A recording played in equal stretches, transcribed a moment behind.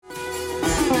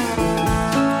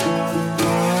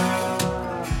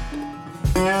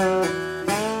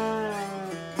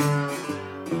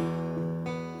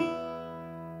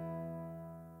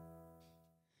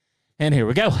And here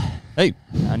we go. Hey.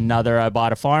 Another I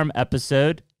Bought a Farm,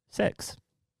 episode 6.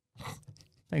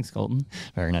 Thanks, Colton.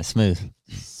 Very nice. Smooth.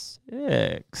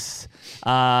 6.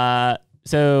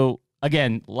 So,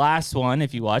 again, last one,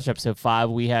 if you watched episode 5,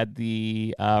 we had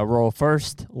the Rural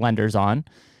First lenders on.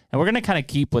 And we're going to kind of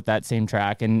keep with that same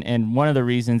track. And one of the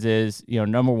reasons is,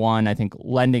 number one, I think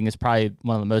lending is probably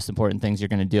one of the most important things you're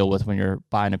going to deal with when you're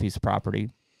buying a piece of property.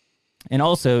 And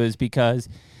also is because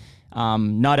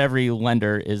not every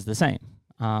lender is the same.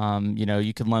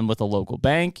 You can lend with a local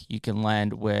bank. You can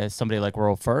lend with somebody like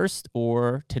Rural First.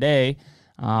 Or today,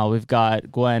 we've got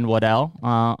Gwen Waddell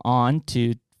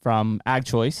from Ag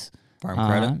Choice. Farm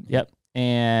Credit. Yep.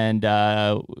 And,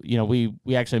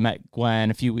 we actually met Gwen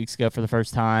a few weeks ago for the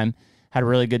first time, had a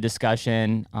really good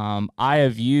discussion. I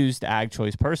have used Ag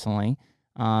Choice personally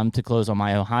to close on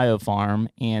my Ohio farm.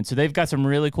 And so they've got some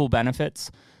really cool benefits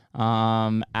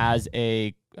as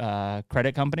a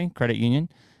credit company, credit union,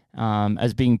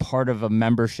 as being part of a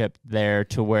membership there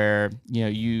to where,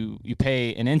 you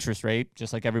pay an interest rate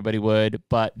just like everybody would,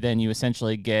 but then you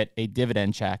essentially get a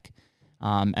dividend check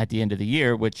at the end of the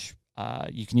year, which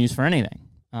you can use for anything.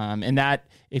 And that,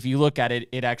 if you look at it,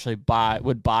 it actually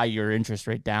would buy your interest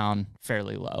rate down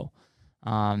fairly low.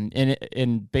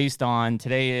 And based on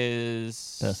today is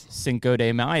Cinco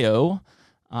de Mayo.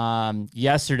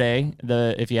 Yesterday,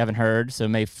 if you haven't heard, so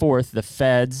May 4th, the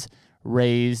Feds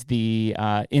raised the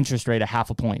interest rate a half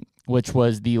a point, which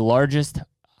was the largest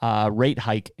rate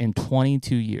hike in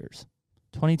 22 years.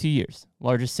 22 years,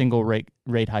 largest single rate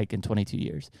hike in 22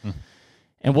 years.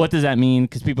 And what does that mean?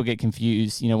 Because people get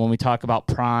confused. When we talk about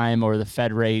prime or the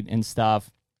Fed rate and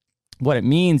stuff, what it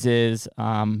means is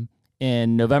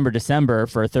in November, December,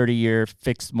 for a 30-year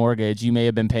fixed mortgage, you may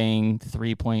have been paying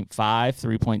 3.5,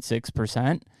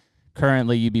 3.6%.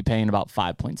 Currently, you'd be paying about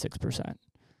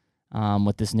 5.6%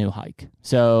 with this new hike.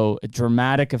 So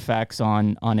dramatic effects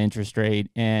on interest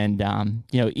rate. And,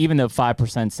 even though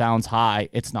 5% sounds high,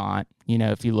 it's not.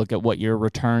 If you look at what your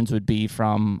returns would be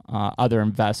from other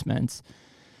investments.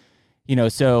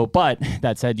 But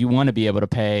that said, you want to be able to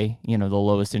pay, the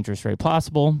lowest interest rate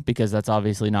possible, because that's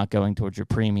obviously not going towards your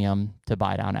premium to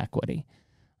buy down equity.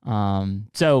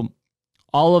 So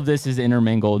all of this is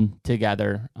intermingled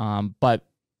together. But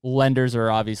lenders are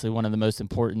obviously one of the most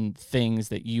important things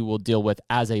that you will deal with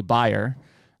as a buyer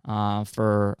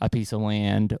for a piece of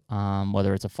land,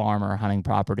 whether it's a farm or a hunting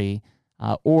property,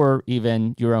 or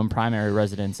even your own primary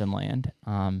residence and land.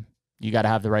 You got to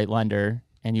have the right lender,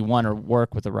 and you want to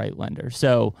work with the right lender.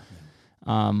 So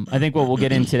I think what we'll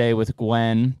get in today with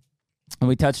Gwen, and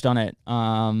we touched on it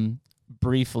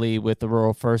briefly with the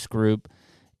Rural First group,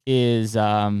 is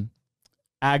Ag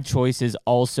Choice is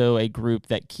also a group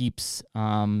that keeps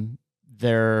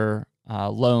their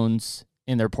loans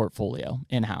in their portfolio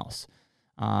in-house.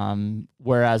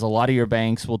 Whereas a lot of your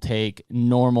banks will take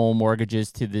normal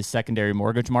mortgages to the secondary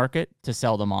mortgage market to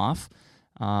sell them off.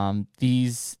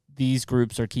 These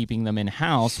groups are keeping them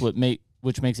in-house,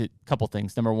 which makes it a couple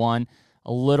things. Number one,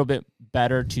 a little bit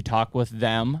better to talk with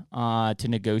them to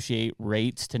negotiate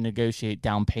rates, to negotiate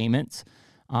down payments,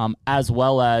 as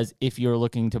well as if you're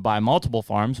looking to buy multiple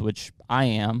farms, which I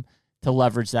am, to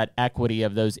leverage that equity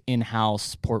of those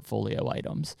in-house portfolio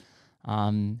items.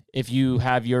 If you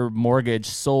have your mortgage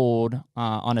sold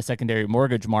on a secondary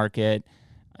mortgage market,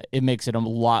 it makes it a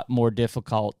lot more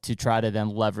difficult to try to then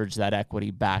leverage that equity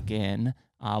back in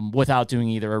without doing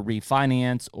either a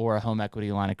refinance or a home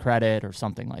equity line of credit or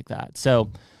something like that. So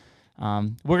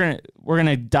we're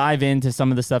gonna dive into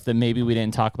some of the stuff that maybe we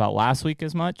didn't talk about last week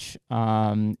as much,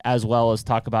 as well as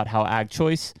talk about how Ag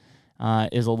Choice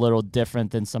is a little different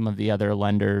than some of the other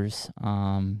lenders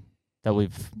that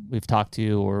we've talked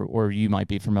to, or you might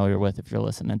be familiar with if you're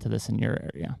listening to this in your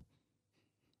area.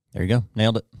 There you go.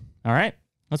 Nailed it. All right.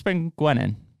 Let's bring Gwen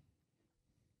in.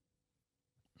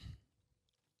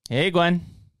 Hey, Gwen.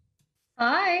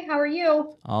 Hi, how are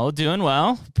you? Oh, doing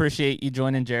well. Appreciate you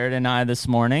joining Jared and I this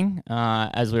morning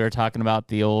as we were talking about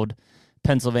the old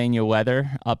Pennsylvania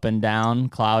weather, up and down,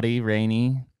 cloudy,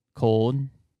 rainy, cold,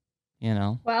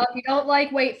 Well, if you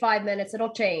don't wait 5 minutes,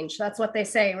 it'll change. That's what they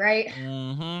say, right?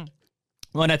 Mm-hmm.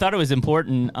 Well, and I thought it was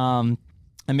important, and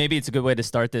maybe it's a good way to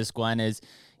start this, Gwen, is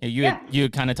you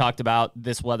kind of talked about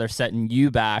this weather setting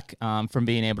you back from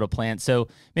being able to plant. So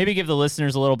maybe give the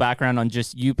listeners a little background on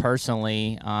just you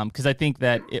personally, because I think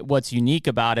that what's unique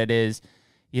about it is,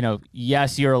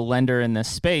 yes, you're a lender in this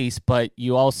space, but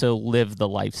you also live the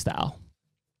lifestyle.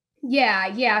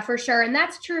 Yeah, for sure. And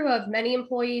that's true of many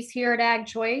employees here at Ag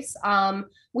Choice.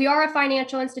 We are a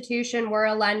financial institution. We're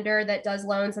a lender that does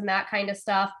loans and that kind of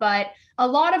stuff. But a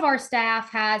lot of our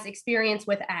staff has experience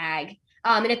with ag.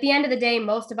 And at the end of the day,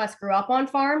 most of us grew up on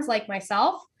farms like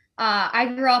myself.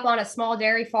 I grew up on a small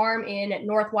dairy farm in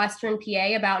northwestern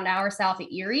PA, about an hour south of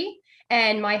Erie.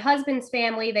 And my husband's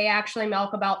family, they actually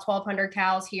milk about 1,200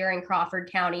 cows here in Crawford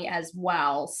County as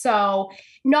well. So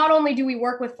not only do we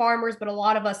work with farmers, but a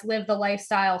lot of us live the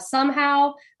lifestyle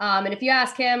somehow. And if you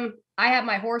ask him, I have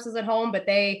my horses at home, but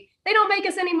they don't make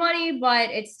us any money, but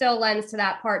it still lends to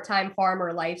that part-time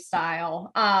farmer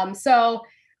lifestyle. So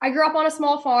I grew up on a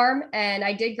small farm, and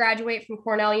I did graduate from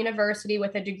Cornell University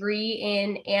with a degree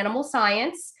in animal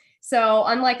science. So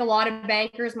unlike a lot of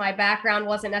bankers, my background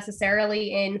wasn't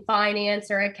necessarily in finance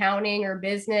or accounting or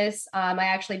business. I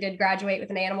actually did graduate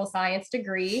with an animal science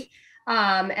degree.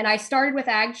 And I started with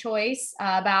Ag Choice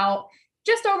about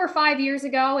just over 5 years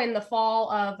ago in the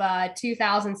fall of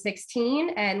 2016.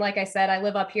 And like I said, I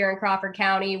live up here in Crawford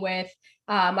County with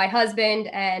my husband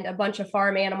and a bunch of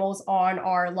farm animals on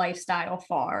our lifestyle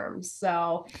farms.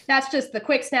 So that's just the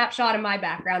quick snapshot of my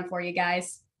background for you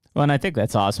guys. Well, and I think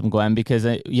that's awesome, Gwen, because,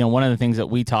 one of the things that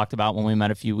we talked about when we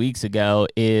met a few weeks ago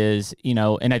is,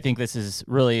 and I think this is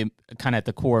really kind of at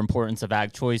the core importance of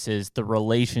Ag Choices, the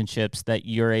relationships that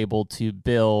you're able to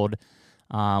build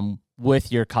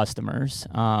with your customers,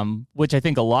 which I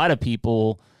think a lot of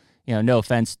people, no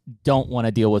offense, don't want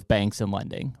to deal with banks and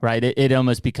lending, right? It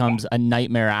almost becomes a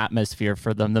nightmare atmosphere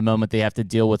for them the moment they have to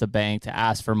deal with a bank to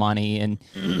ask for money. And,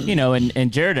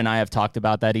 and Jared and I have talked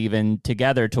about that even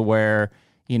together to where,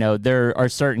 there are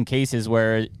certain cases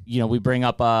where, we bring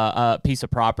up a piece of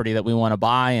property that we want to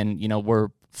buy and, we're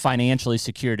financially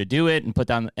secure to do it and put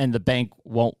down, and the bank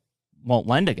won't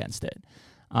lend against it.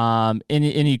 And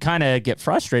you kind of get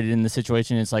frustrated in the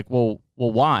situation. It's like, well,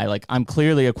 why? Like, I'm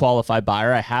clearly a qualified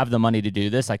buyer. I have the money to do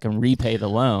this. I can repay the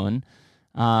loan.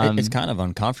 It's kind of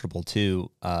uncomfortable too,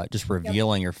 just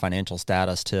revealing your financial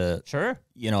status to, sure,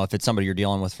 if it's somebody you're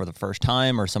dealing with for the first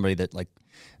time or somebody that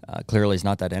clearly is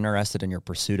not that interested in your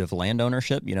pursuit of land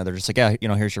ownership. They're just like,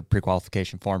 yeah, here's your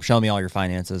pre-qualification form. Show me all your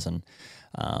finances. And,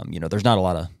 there's not a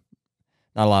lot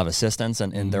of assistance,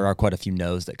 and there are quite a few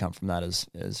no's that come from that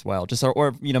as well. Just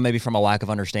or maybe from a lack of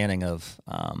understanding of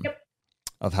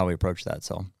how we approach that.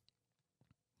 So.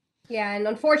 Yeah, and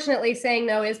unfortunately, saying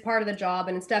no is part of the job,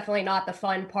 and it's definitely not the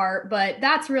fun part, but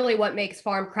that's really what makes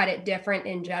Farm Credit different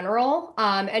in general.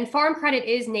 And Farm Credit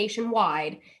is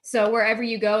nationwide. So wherever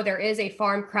you go, there is a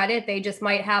Farm Credit. They just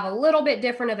might have a little bit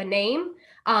different of a name.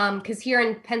 Because here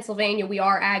in Pennsylvania, we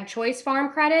are Ag Choice Farm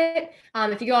Credit.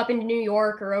 If you go up into New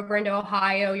York or over into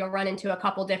Ohio, you'll run into a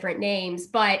couple different names.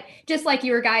 But just like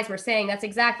you guys were saying, that's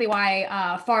exactly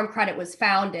why Farm Credit was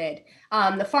founded.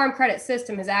 The Farm Credit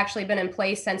system has actually been in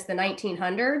place since the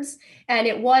 1900s, and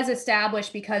it was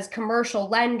established because commercial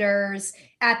lenders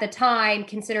at the time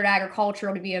considered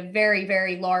agricultural to be a very,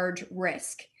 very large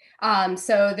risk.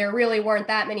 So there really weren't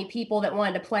that many people that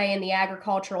wanted to play in the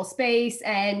agricultural space,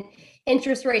 and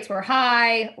interest rates were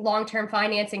high. Long-term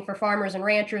financing for farmers and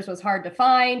ranchers was hard to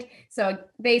find. So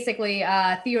basically,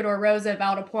 Theodore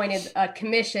Roosevelt appointed a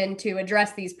commission to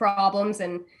address these problems,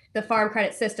 and the Farm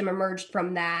Credit system emerged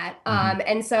from that.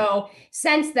 And so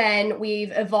since then,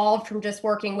 we've evolved from just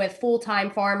working with full-time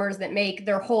farmers that make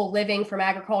their whole living from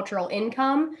agricultural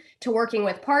income to working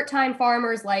with part-time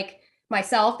farmers like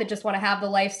myself that just want to have the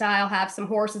lifestyle, have some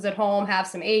horses at home, have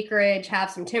some acreage, have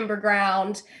some timber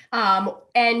ground,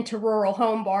 and to rural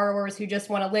home borrowers who just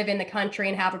want to live in the country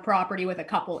and have a property with a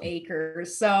couple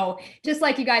acres. So just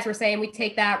like you guys were saying, we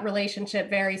take that relationship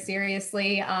very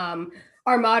seriously.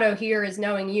 Our motto here is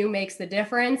knowing you makes the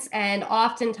difference. And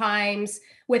oftentimes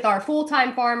with our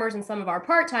full-time farmers and some of our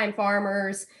part-time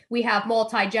farmers, we have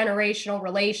multi-generational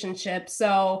relationships.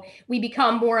 So we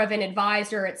become more of an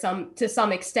advisor to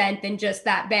some extent than just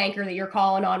that banker that you're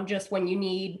calling on just when you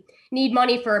need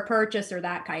money for a purchase or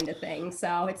that kind of thing.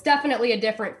 So it's definitely a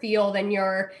different feel than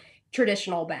your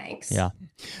traditional banks. Yeah.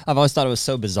 I've always thought it was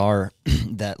so bizarre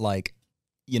that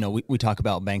we talk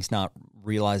about banks not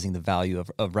realizing the value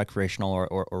of recreational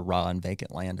or raw and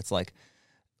vacant land. It's like,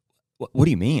 what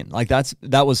do you mean? Like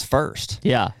that was first.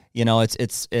 Yeah.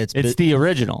 It's the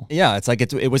original. Yeah. It's like,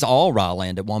 it was all raw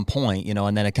land at one point,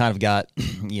 and then it kind of got,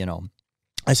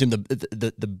 I assume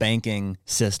the banking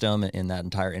system in that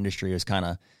entire industry is kind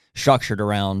of structured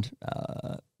around,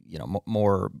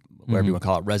 more, whatever you want to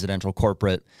call it, residential,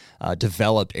 corporate,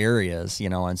 developed areas,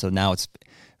 and so now it's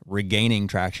regaining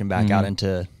traction back out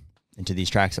into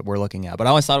these tracks that we're looking at. But I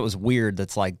always thought it was weird.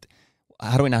 That's like,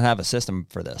 how do we not have a system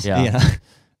for this? Yeah.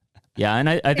 Yeah. And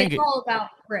I think it's all about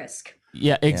risk.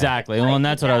 Yeah, exactly. Well, and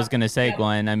that's what I was going to say,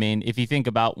 Glenn. I mean, if you think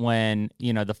about when,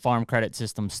 the Farm Credit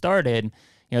system started,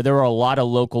 there were a lot of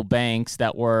local banks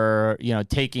that were,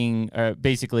 taking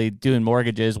basically doing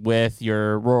mortgages with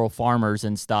your rural farmers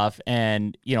and stuff.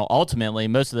 And, ultimately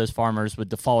most of those farmers would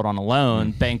default on a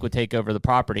loan, bank would take over the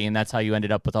property. And that's how you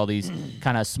ended up with all these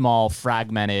kind of small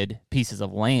fragmented pieces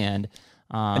of land.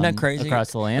 Isn't that crazy?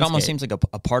 Across the landscape. It almost seems like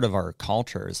a part of our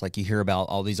culture is like you hear about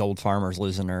all these old farmers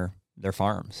losing their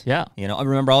farms. Yeah. I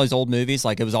remember all these old movies.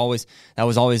 Like that was always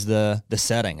the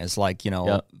setting. It's like,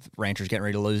 rancher's getting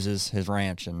ready to lose his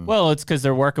ranch. And well, it's because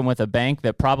they're working with a bank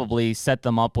that probably set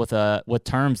them up with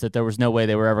terms that there was no way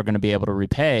they were ever going to be able to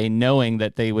repay, knowing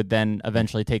that they would then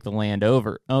eventually take the land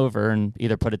over and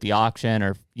either put it at the auction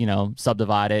or,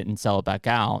 subdivide it and sell it back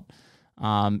out.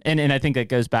 And I think that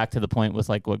goes back to the point with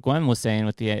like what Gwen was saying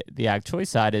with the Ag Choice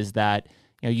side is that,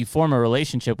 you form a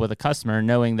relationship with a customer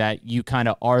knowing that you kind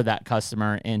of are that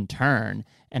customer in turn,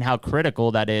 and how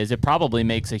critical that is. It probably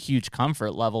makes a huge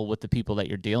comfort level with the people that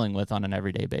you're dealing with on an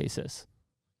everyday basis.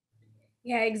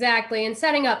 Yeah, exactly. And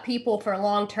setting up people for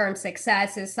long-term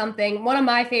success is one of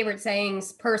my favorite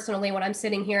sayings personally when I'm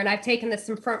sitting here, and I've taken this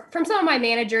from some of my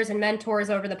managers and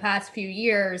mentors over the past few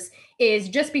years, is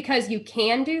just because you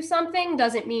can do something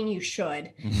doesn't mean you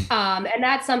should. And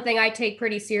that's something I take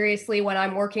pretty seriously when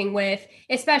I'm working with,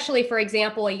 especially, for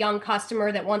example, a young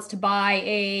customer that wants to buy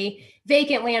a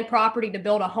vacant land property to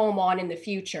build a home on in the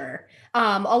future.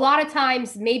 A lot of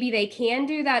times, maybe they can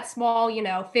do that small,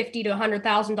 $50,000 to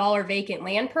 $100,000 vacant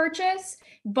land purchase,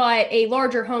 but a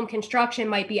larger home construction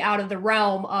might be out of the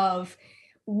realm of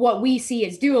what we see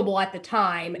as doable at the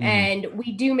time. And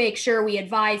we do make sure we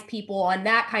advise people on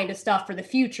that kind of stuff for the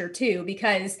future too,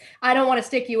 because I don't want to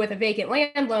stick you with a vacant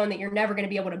land loan that you're never going to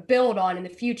be able to build on in the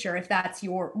future if that's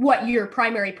what your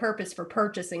primary purpose for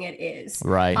purchasing it is.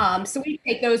 Right. So we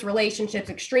take those relationships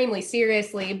extremely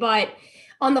seriously, but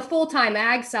on the full-time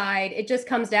ag side, it just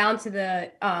comes down to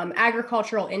the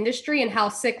agricultural industry and how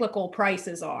cyclical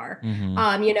prices are.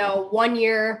 1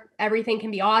 year, everything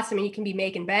can be awesome and you can be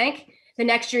making bank. The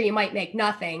next year you might make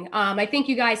nothing. I think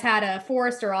you guys had a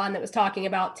forester on that was talking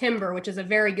about timber, which is a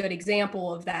very good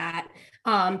example of that.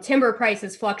 Timber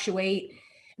prices fluctuate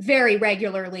very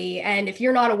regularly. And if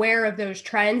you're not aware of those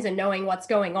trends and knowing what's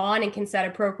going on and can set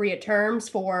appropriate terms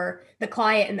for the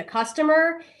client and the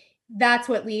customer, that's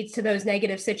what leads to those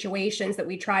negative situations that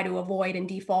we try to avoid in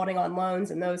defaulting on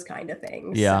loans and those kind of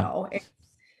things. Yeah. So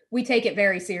we take it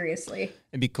very seriously.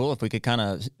 It'd be cool if we could kind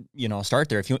of, start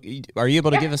there. Are you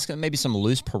able to give us maybe some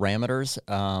loose parameters?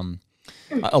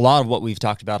 A lot of what we've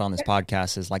talked about on this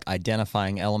podcast is like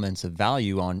identifying elements of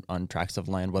value on tracts of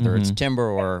land, whether it's timber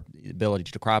or the ability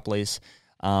to crop lease.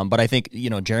 But I think,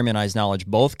 Jeremy and I's knowledge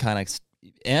both kind of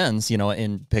ends,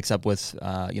 and picks up with,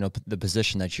 the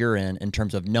position that you're in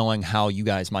terms of knowing how you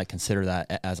guys might consider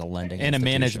that as a lending and institution.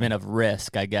 a management of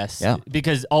risk, I guess. Yeah.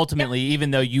 Because ultimately,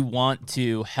 even though you want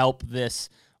to help this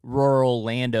rural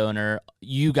landowner,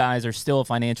 you guys are still a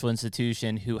financial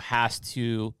institution who has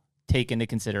to take into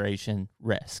consideration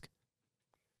risk.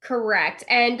 Correct.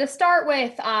 And to start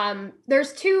with,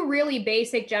 there's two really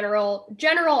basic general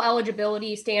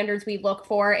eligibility standards we look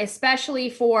for, especially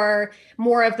for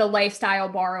more of the lifestyle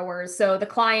borrowers. So the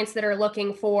clients that are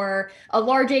looking for a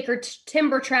large acre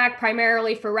timber tract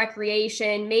primarily for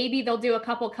recreation, maybe they'll do a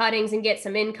couple cuttings and get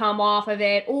some income off of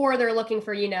it, or they're looking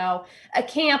for, a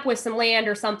camp with some land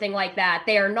or something like that.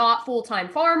 They are not full-time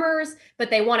farmers,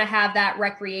 but they want to have that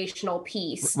recreational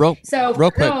piece. Real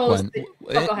quick, Gwen,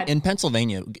 go ahead. In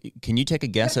Pennsylvania, can you take a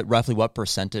guess at roughly what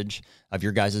percentage of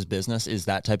your guys' business is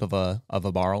that type of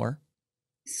a borrower?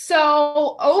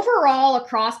 So overall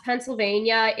across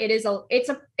Pennsylvania, it's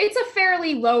a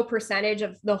fairly low percentage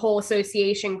of the whole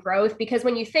association growth, because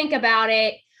when you think about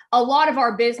it, a lot of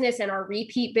our business and our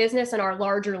repeat business and our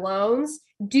larger loans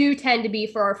do tend to be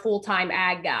for our full-time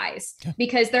ag guys,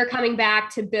 because they're coming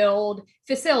back to build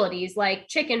facilities like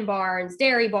chicken barns,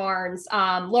 dairy barns,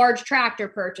 large tractor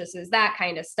purchases, that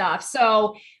kind of stuff.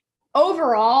 So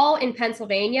overall in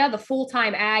Pennsylvania, the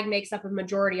full-time ag makes up a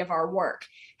majority of our work.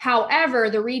 However,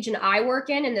 the region I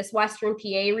work in this Western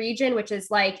PA region, which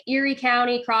is like Erie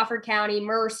County, Crawford County,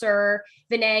 Mercer,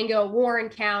 Venango, Warren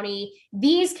County,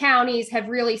 these counties have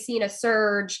really seen a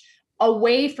surge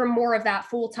away from more of that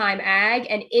full-time ag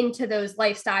and into those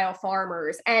lifestyle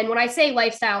farmers. And when I say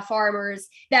lifestyle farmers,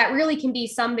 that really can be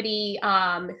somebody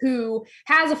who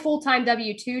has a full-time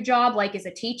W-2 job, like as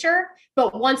a teacher,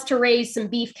 but wants to raise some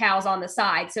beef cows on the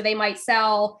side. So they might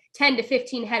sell 10 to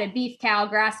 15 head of beef cow,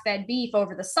 grass-fed beef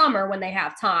over the summer when they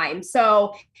have time.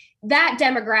 So that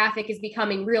demographic is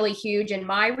becoming really huge in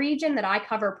my region that I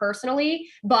cover personally,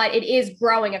 but it is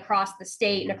growing across the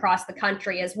state and across the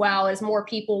country as well, as more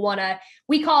people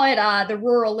we call it the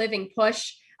rural living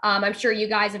push. I'm sure you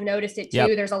guys have noticed it too.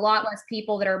 Yep. There's a lot less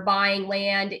people that are buying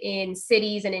land in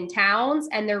cities and in towns,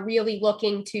 and they're really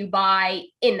looking to buy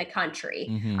in the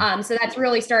country. So that's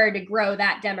really started to grow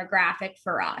that demographic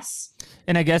for us.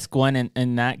 And I guess, Gwen,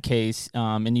 in that case,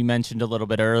 and you mentioned a little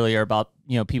bit earlier about,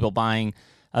 people buying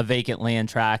a vacant land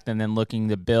tract and then looking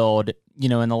to build,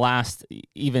 in the last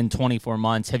even 24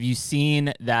 months, have you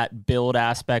seen that build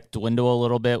aspect dwindle a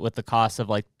little bit with the cost of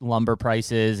like lumber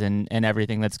prices and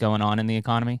everything that's going on in the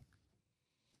economy?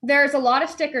 There's a lot of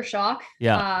sticker shock,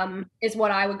 yeah. Is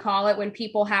what I would call it, when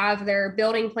people have their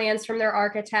building plans from their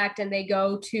architect and they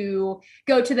go to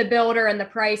the builder and the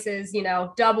price is,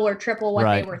 double or triple what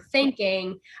Right. they were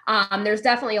thinking. There's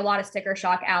definitely a lot of sticker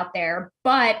shock out there,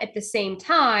 but at the same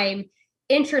time,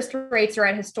 interest rates are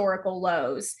at historical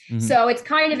lows. So it's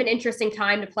kind of an interesting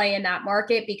time to play in that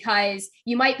market, because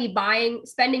you might be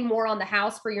spending more on the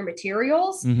house for your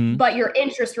materials, but your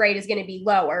interest rate is going to be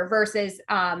lower versus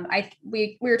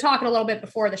we were talking a little bit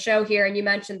before the show here, and you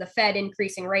mentioned the Fed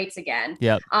increasing rates again.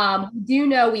 Yep. We do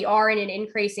know we are in an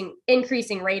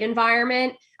increasing rate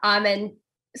environment. And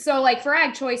so like for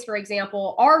Ag Choice, for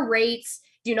example, our rates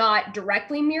do not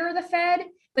directly mirror the Fed,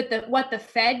 but what the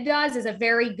Fed does is a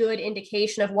very good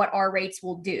indication of what our rates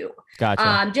will do.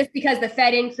 Gotcha. Just because the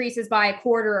Fed increases by a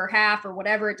quarter or half or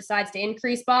whatever it decides to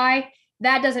increase by,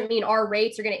 that doesn't mean our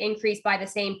rates are going to increase by the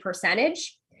same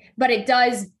percentage, but it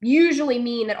does usually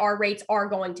mean that our rates are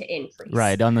going to increase.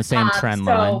 Right, on the same trend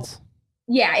lines.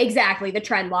 Yeah, exactly, the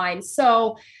trend lines.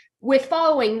 So with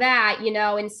following that,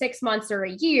 in 6 months or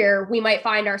a year, we might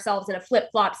find ourselves in a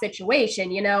flip-flop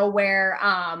situation, where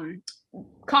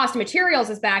cost of materials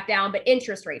is back down, but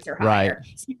interest rates are higher.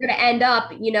 Right. So you're going to end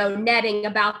up, netting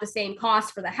about the same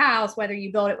cost for the house, whether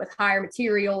you build it with higher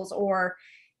materials or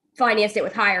financed it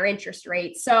with higher interest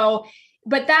rates. So,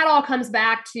 but that all comes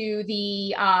back to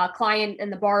the client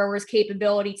and the borrower's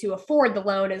capability to afford the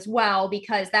loan as well,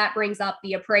 because that brings up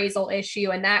the appraisal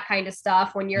issue and that kind of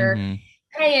stuff. When you're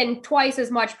paying twice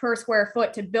as much per square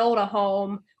foot to build a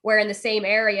home, where in the same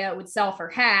area it would sell for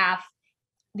half,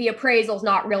 the appraisal is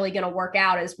not really going to work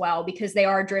out as well, because they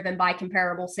are driven by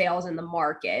comparable sales in the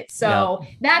market. So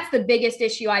that's the biggest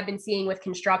issue I've been seeing with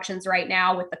constructions right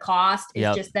now with the cost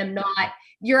is just them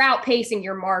you're outpacing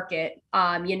your market.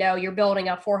 You're building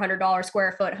a $400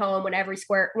 square foot home when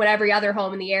every other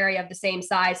home in the area of the same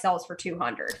size sells for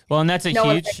 $200. Well, and that's no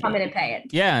huge, one's gonna come in and pay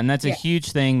it. Yeah. And that's a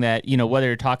huge thing that, whether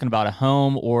you're talking about a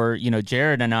home or,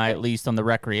 Jared and I, at least on the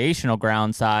recreational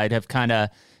ground side, have kind of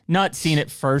not seen it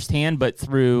firsthand, but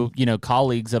through,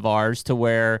 colleagues of ours, to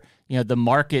where, the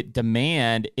market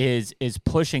demand is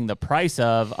pushing the price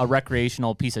of a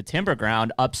recreational piece of timber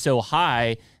ground up so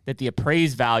high that the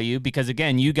appraised value, because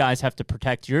again, you guys have to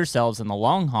protect yourselves in the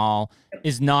long haul,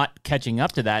 is not catching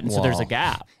up to that. And so there's a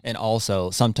gap. And also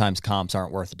sometimes comps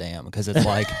aren't worth a damn, because it's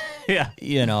like, yeah,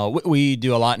 we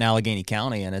do a lot in Allegheny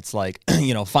County, and it's like,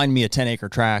 find me a 10-acre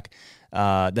tract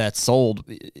that's sold,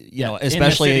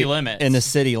 especially in the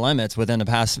city limits within the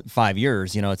past 5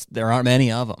 years. There aren't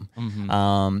many of them.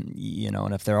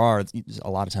 And if there are,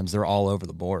 a lot of times they're all over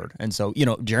the board. And so,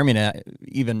 Jeremy and I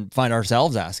even find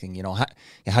ourselves asking,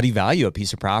 how do you value a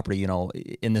piece of property,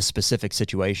 in this specific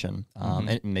situation?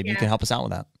 And maybe you can help us out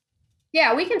with that.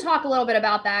 Yeah, we can talk a little bit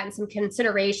about that and some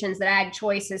considerations that Ag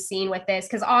Choice has seen with this,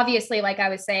 because obviously, like I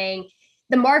was saying,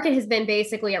 the market has been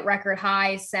basically at record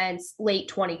highs since late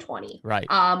 2020, right?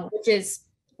 Which is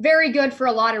very good for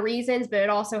a lot of reasons, but it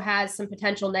also has some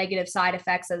potential negative side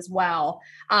effects as well.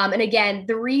 And again,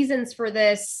 the reasons for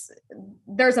this,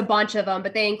 there's a bunch of them,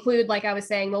 but they include, like I was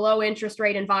saying, the low interest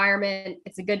rate environment.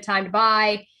 It's a good time to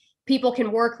buy. People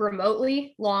can work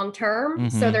remotely long term,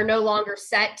 so they're no longer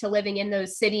set to living in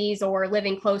those cities or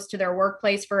living close to their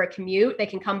workplace for a commute. They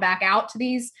can come back out to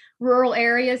these rural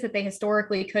areas that they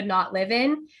historically could not live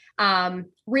in.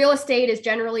 Real estate is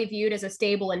generally viewed as a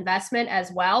stable investment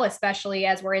as well, especially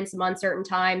as we're in some uncertain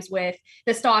times with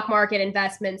the stock market,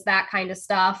 investments, that kind of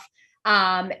stuff.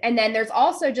 And then there's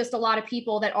also just a lot of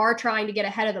people that are trying to get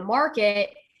ahead of the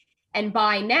market and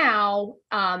buy now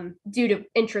due to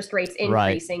interest rates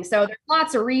increasing. Right. So there's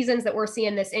lots of reasons that we're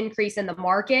seeing this increase in the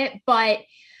market, but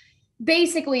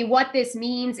basically what this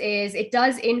means is it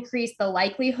does increase the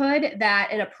likelihood that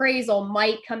an appraisal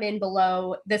might come in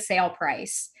below the sale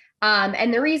price.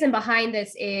 And the reason behind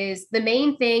this is the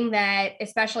main thing that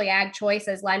especially Ag Choice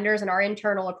as lenders and our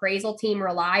internal appraisal team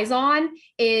relies on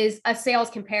is a sales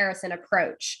comparison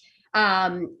approach.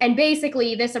 And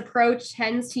basically this approach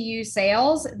tends to use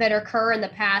sales that occur in the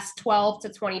past 12 to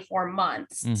 24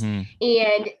 months.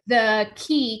 And the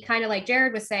key, kind of like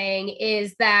Jared was saying,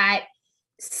 is that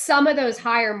some of those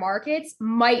higher markets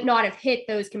might not have hit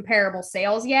those comparable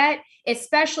sales yet,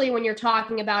 especially when you're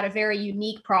talking about a very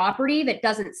unique property that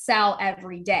doesn't sell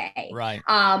every day. Right.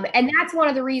 And that's one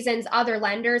of the reasons other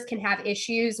lenders can have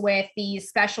issues with these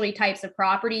specialty types of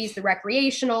properties, the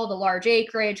recreational, the large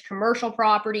acreage, commercial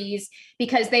properties,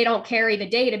 because they don't carry the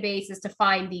databases to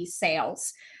find these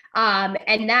sales.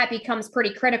 And that becomes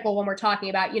pretty critical when we're talking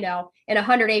about, in a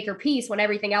 100-acre piece when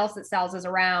everything else that sells is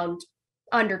around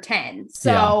under 10.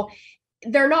 So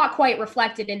they're not quite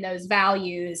reflected in those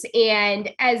values. And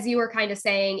as you were kind of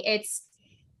saying,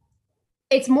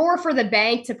 it's more for the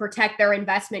bank to protect their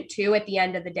investment too at the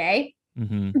end of the day,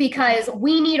 because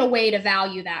we need a way to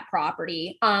value that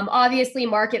property. Obviously,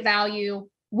 market value,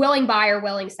 willing buyer,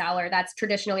 willing seller, that's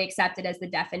traditionally accepted as the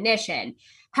definition.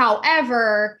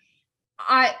 However,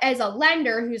 as a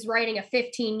lender who's writing a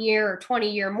 15-year or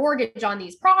 20-year mortgage on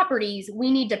these properties,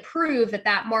 we need to prove that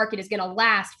that market is going to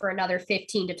last for another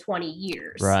 15 to 20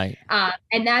 years. Right.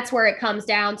 And that's where it comes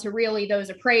down to really those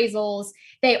appraisals.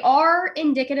 They are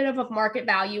indicative of market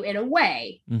value in a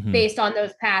way based on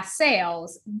those past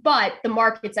sales, but the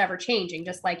market's ever changing,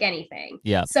 just like anything.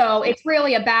 Yeah. So it's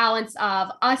really a balance of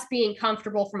us being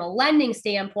comfortable from a lending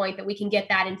standpoint that we can get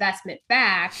that investment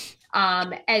back,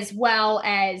 as well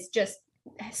as just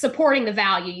supporting the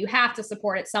value. You have to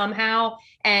support it somehow.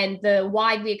 And the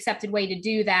widely accepted way to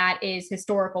do that is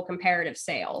historical comparative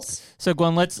sales. So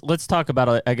Gwen, let's talk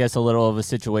about, I guess, a little of a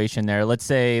situation there. Let's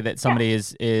say that somebody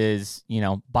is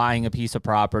buying a piece of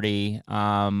property.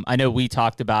 I know we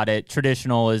talked about it.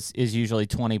 Traditional is usually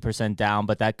 20% down,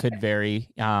 but that could vary,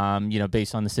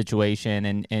 based on the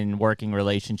situation and working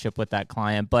relationship with that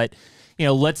client. But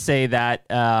let's say that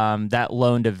that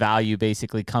loan to value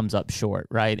basically comes up short,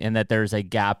 right? And that there's a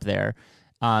gap there.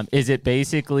 Is it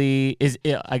basically,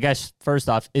 I guess, first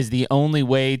off, is the only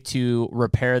way to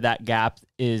repair that gap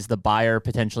is the buyer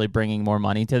potentially bringing more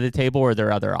money to the table, or are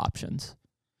there other options?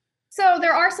 So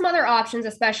there are some other options,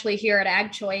 especially here at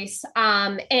AgChoice.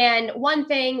 And one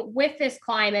thing with this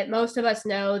climate, most of us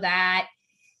know that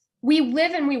we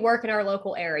live and we work in our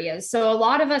local areas. So a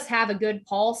lot of us have a good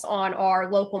pulse on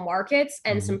our local markets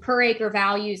and some per acre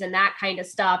values and that kind of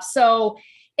stuff. So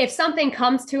if something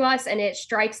comes to us and it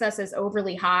strikes us as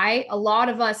overly high, a lot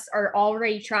of us are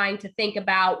already trying to think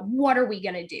about what are we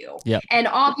going to do? Yep. And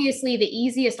obviously the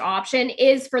easiest option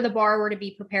is for the borrower to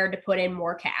be prepared to put in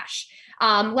more cash.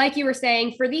 Like you were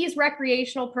saying, for these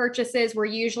recreational purchases, we're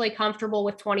usually comfortable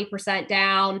with 20%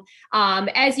 down.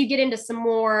 As you get into some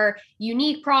more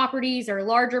unique properties or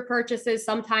larger purchases,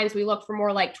 sometimes we look for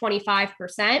more like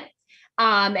 25%.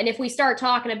 And if we start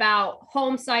talking about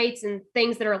home sites and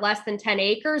things that are less than 10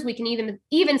 acres, we can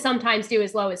even sometimes do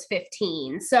as low as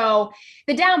 15. So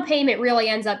the down payment really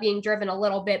ends up being driven a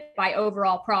little bit by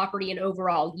overall property and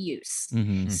overall use.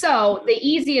 So the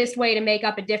easiest way to make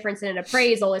up a difference in an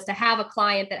appraisal is to have a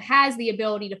client that has the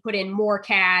ability to put in more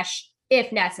cash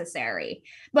if necessary.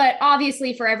 But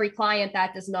obviously for every client,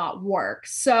 that does not work.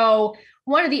 So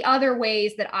one of the other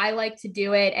ways that I like to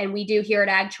do it, and we do here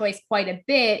at AgChoice quite a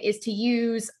bit, is to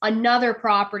use another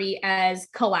property as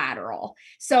collateral.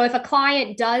 So if a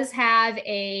client does have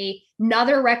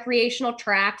another recreational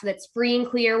tract that's free and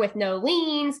clear with no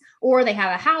liens, or they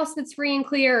have a house that's free and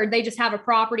clear, or they just have a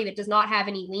property that does not have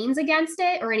any liens against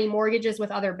it or any mortgages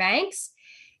with other banks,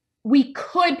 we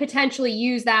could potentially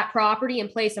use that property and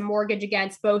place a mortgage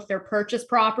against both their purchase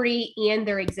property and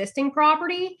their existing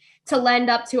property to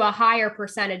lend up to a higher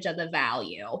percentage of the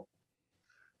value.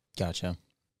 Gotcha.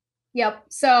 Yep.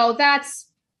 So that's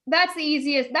the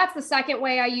easiest. That's the second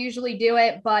way I usually do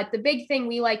it. But the big thing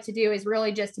we like to do is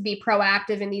really just to be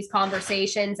proactive in these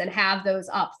conversations and have those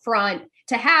up front,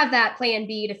 to have that plan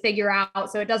B to figure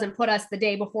out so it doesn't put us the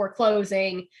day before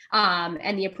closing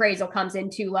and the appraisal comes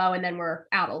in too low and then we're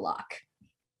out of luck.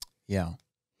 Yeah.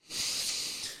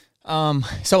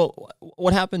 So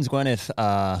what happens, Gwen, if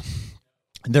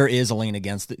there is a lien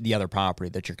against the other property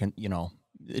that you're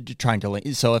trying to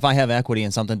lien? So if I have equity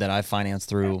in something that I financed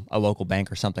through a local bank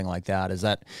or something like that,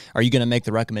 are you going to make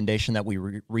the recommendation that we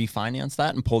refinance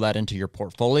that and pull that into your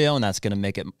portfolio, and that's going to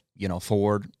make it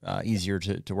forward easier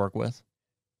to work with?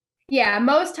 Yeah,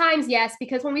 most times, yes,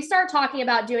 because when we start talking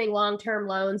about doing long-term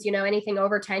loans, anything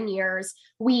over 10 years,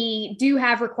 we do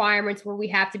have requirements where we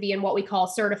have to be in what we call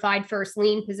certified first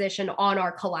lien position on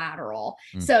our collateral.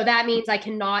 So that means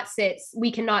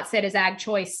we cannot sit as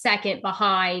AgChoice second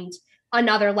behind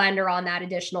another lender on that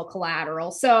additional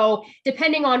collateral. So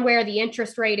depending on where the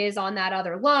interest rate is on that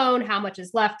other loan, how much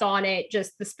is left on it,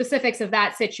 just the specifics of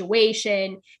that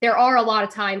situation, there are a lot of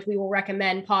times we will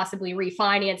recommend possibly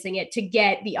refinancing it to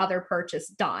get the other purchase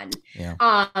done.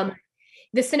 Yeah.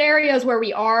 The scenarios where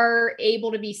we are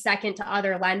able to be second to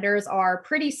other lenders are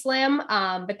pretty slim,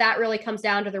 but that really comes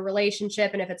down to the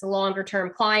relationship. And if it's a longer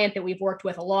term client that we've worked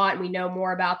with a lot and we know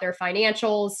more about their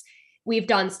financials, we've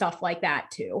done stuff like that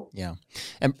too. Yeah.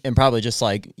 And probably just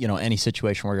like, any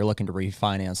situation where you're looking to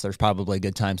refinance, there's probably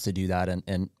good times to do that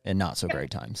and not so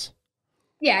great times.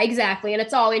 Yeah, exactly. And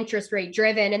it's all interest rate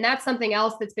driven. And that's something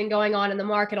else that's been going on in the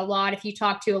market a lot. If you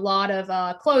talk to a lot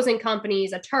of closing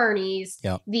companies, attorneys,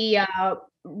 the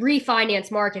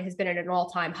refinance market has been at an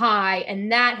all-time high,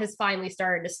 and that has finally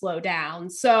started to slow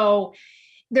down. So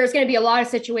there's going to be a lot of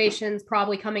situations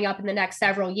probably coming up in the next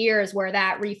several years where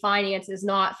that refinance is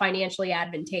not financially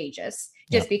advantageous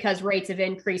just because rates have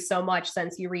increased so much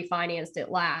since you refinanced it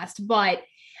last. But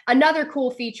another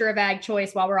cool feature of Ag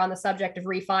Choice, while we're on the subject of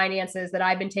refinances, that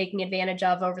I've been taking advantage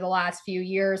of over the last few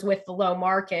years with the low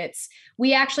markets,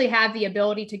 we actually have the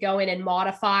ability to go in and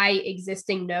modify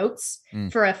existing notes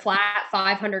for a flat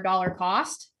 $500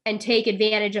 cost and take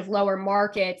advantage of lower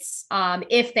markets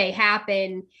if they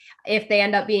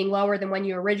end up being lower than when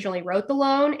you originally wrote the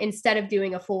loan, instead of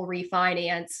doing a full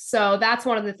refinance. So that's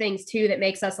one of the things too that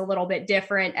makes us a little bit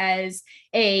different as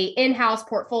a in-house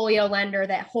portfolio lender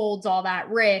that holds all that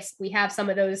risk. We have some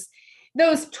of those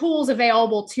tools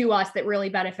available to us that really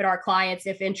benefit our clients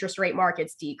if interest rate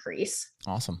markets decrease.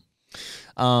 Awesome.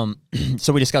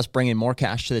 So we discussed bringing more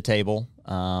cash to the table.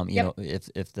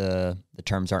 If the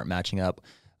terms aren't matching up.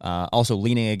 Also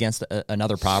leaning against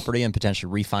another property and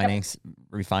potentially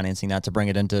refinancing that to bring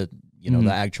it into,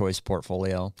 the Ag Choice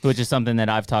portfolio. Which is something that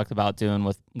I've talked about doing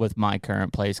with my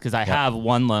current place, because I have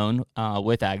one loan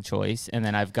with Ag Choice, and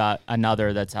then I've got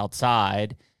another that's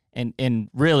outside. And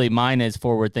really mine is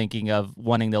forward thinking of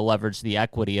wanting to leverage the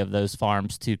equity of those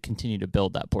farms to continue to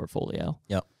build that portfolio.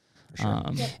 Yep. Sure.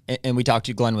 And we talked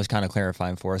to Glenn was kind of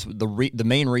clarifying for us the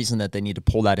main reason that they need to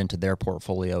pull that into their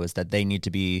portfolio is that they need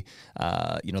to be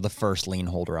the first lien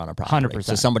holder on a property. 100%.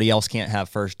 So somebody else can't have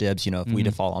first dibs. If we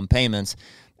default on payments,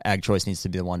 Ag Choice needs to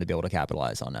be the one to be able to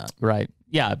capitalize on that. Right.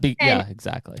 Yeah. Yeah.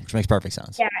 Exactly. Which makes perfect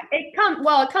sense. Yeah. It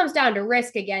comes down to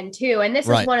risk again too, and this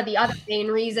is one of the other main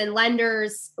reason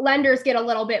lenders get a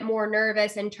little bit more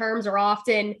nervous, and terms are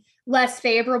often less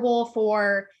favorable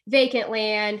for vacant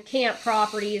land, camp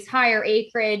properties, higher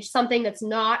acreage, something that's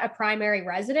not a primary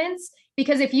residence.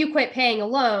 Because if you quit paying a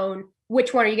loan,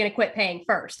 which one are you going to quit paying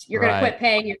first? You're going to quit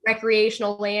paying your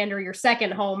recreational land or your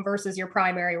second home versus your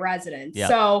primary residence. Yep.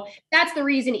 So that's the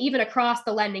reason, even across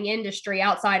the lending industry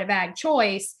outside of Ag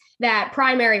Choice, that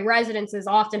primary residences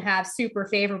often have super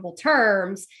favorable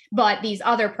terms, but these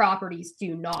other properties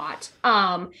do not.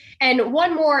 And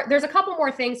there's a couple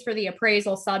more things for the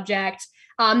appraisal subject.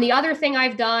 The other thing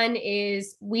I've done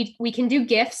is we can do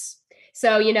gifts.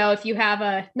 So, if you have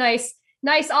a nice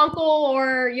uncle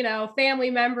or, family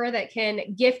member that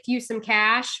can gift you some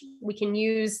cash, we can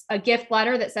use a gift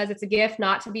letter that says it's a gift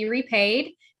not to be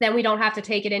repaid. Then we don't have to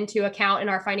take it into account in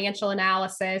our financial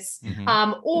analysis.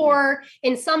 Or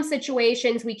in some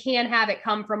situations, we can have it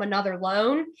come from another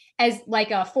loan, as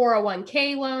like a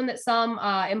 401k loan that some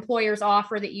employers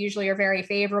offer that usually are very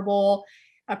favorable.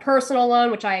 A personal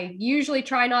loan, which I usually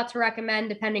try not to recommend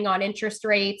depending on interest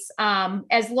rates,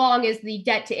 as long as the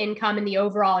debt to income and the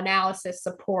overall analysis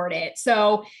support it.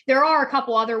 So there are a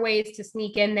couple other ways to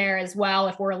sneak in there as well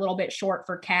if we're a little bit short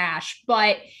for cash.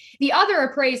 But the other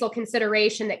appraisal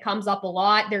consideration that comes up a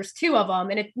lot, there's two of them,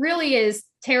 and it really is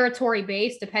territory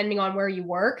based depending on where you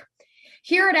work.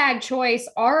 Here at Ag Choice,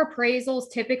 our appraisals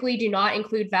typically do not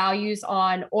include values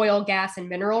on oil, gas, and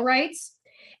mineral rights.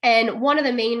 And one of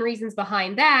the main reasons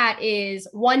behind that is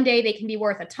one day they can be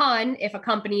worth a ton if a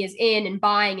company is in and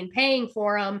buying and paying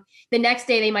for them. The next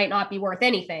day they might not be worth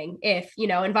anything if,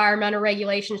 environmental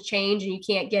regulations change and you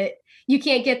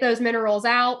can't get those minerals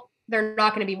out. They're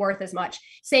not going to be worth as much.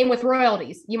 Same with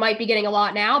royalties. You might be getting a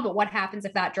lot now, but what happens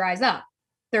if that dries up?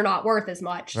 They're not worth as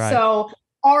much. Right. So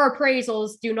our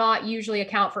appraisals do not usually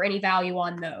account for any value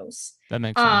on those. That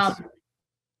makes sense.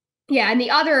 Yeah. And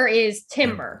the other is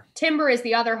timber. Timber is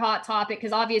the other hot topic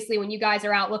because obviously when you guys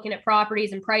are out looking at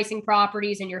properties and pricing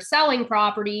properties and you're selling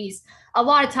properties, a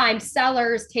lot of times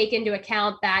sellers take into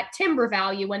account that timber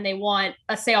value when they want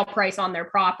a sale price on their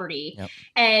property. Yep.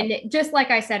 And just like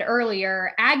I said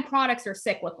earlier, ag products are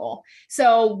cyclical.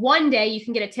 So one day you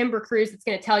can get a timber cruise that's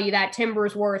going to tell you that timber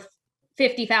is worth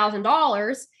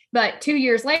 $50,000, but 2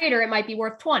 years later it might be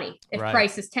worth 20 if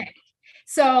prices tank.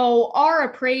 So our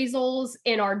appraisals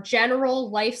in our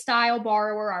general lifestyle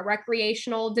borrower, our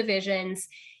recreational divisions,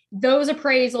 those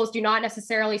appraisals do not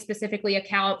necessarily specifically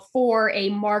account for a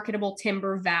marketable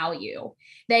timber value.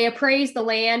 They appraise the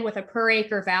land with a per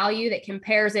acre value that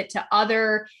compares it to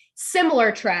other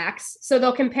similar tracts. So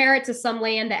they'll compare it to some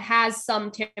land that has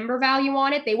some timber value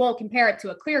on it. They won't compare it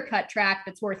to a clear cut tract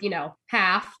that's worth,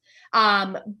 half.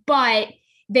 But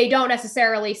they don't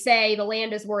necessarily say the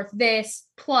land is worth this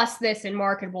plus this in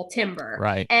marketable timber.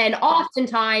 Right. And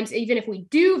oftentimes, even if we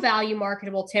do value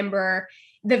marketable timber,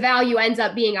 the value ends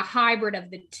up being a hybrid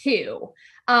of the two.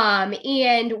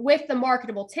 And with the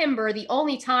marketable timber, the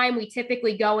only time we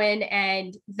typically go in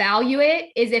and value it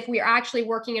is if we are actually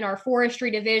working in our forestry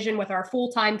division with our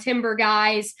full-time timber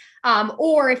guys,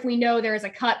 or if we know there's a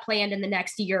cut planned in the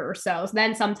next year or so. So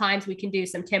then sometimes we can do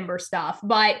some timber stuff.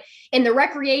 But in the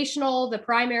recreational,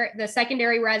 the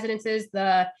secondary residences,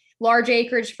 the large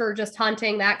acreage for just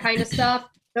hunting, that kind of stuff,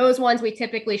 those ones we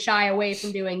typically shy away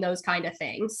from doing those kind of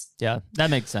things. Yeah, that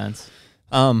makes sense.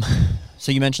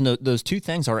 So you mentioned those two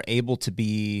things are able to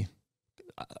be,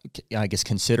 I guess,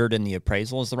 considered in the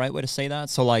appraisal is the right way to say that.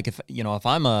 So like if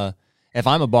I'm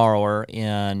a borrower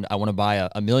and I want to buy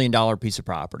 $1 million piece of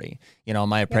property,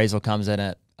 my appraisal comes in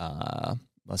at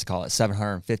let's call it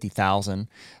 $750,000,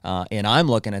 and I'm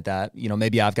looking at that.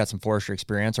 Maybe I've got some forestry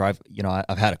experience, or I've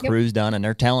had a cruise done, and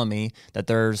they're telling me that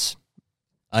there's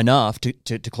enough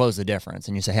to close the difference.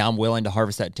 And you say, hey, I'm willing to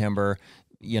harvest that timber,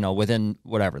 within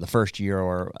whatever the first year,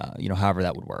 or however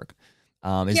that would work.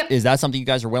 Is that something you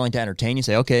guys are willing to entertain? You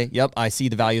say, okay, yep, I see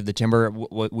the value of the timber.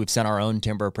 We've sent our own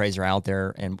timber appraiser out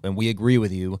there, and we agree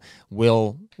with you.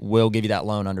 We'll give you that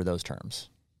loan under those terms.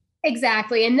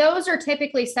 Exactly. And those are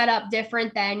typically set up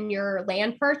different than your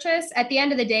land purchase. At the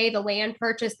end of the day, the land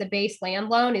purchase, the base land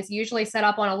loan, is usually set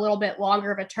up on a little bit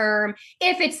longer of a term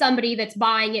if it's somebody that's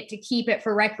buying it to keep it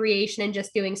for recreation and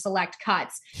just doing select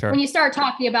cuts. Sure. When you start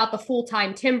talking about the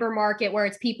full-time timber market, where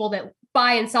it's people that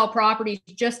buy and sell properties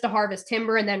just to harvest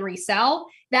timber and then resell,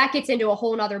 that gets into a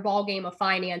whole nother ballgame of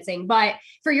financing. But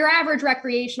for your average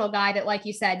recreational guy that, like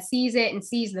you said, sees it and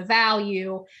sees the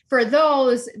value, for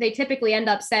those, they typically end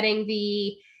up setting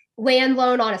the land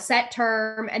loan on a set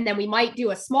term, and then we might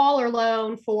do a smaller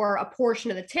loan for a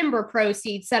portion of the timber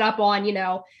proceeds set up on,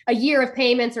 a year of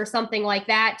payments or something like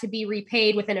that to be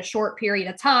repaid within a short period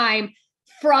of time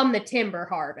from the timber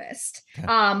harvest. Okay.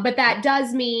 But that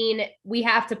does mean we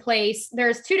have to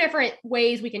there's two different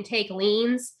ways we can take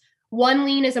liens. One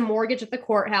lien is a mortgage at the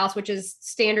courthouse, which is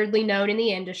standardly known in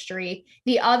the industry.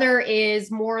 The other is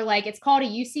more like, it's called a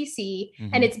UCC,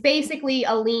 and it's basically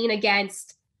a lien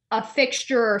against a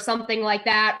fixture or something like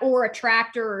that, or a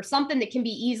tractor or something that can be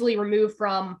easily removed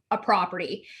from a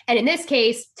property. And in this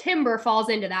case, timber falls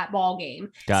into that ball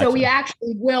game. Gotcha. So we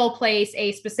actually will place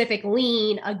a specific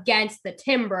lien against the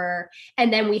timber,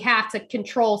 and then we have to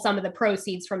control some of the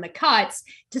proceeds from the cuts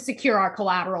to secure our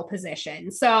collateral position.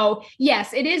 So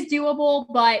yes, it is doable,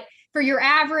 but for your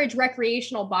average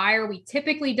recreational buyer, we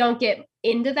typically don't get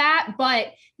into that, but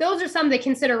those are some of the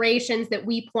considerations that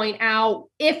we point out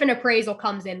if an appraisal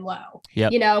comes in low.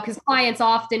 Yep. Because clients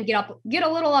often get a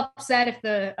little upset if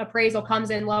the appraisal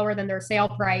comes in lower than their sale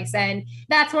price. And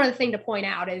that's one of the things to point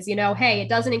out is, hey, it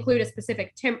doesn't include a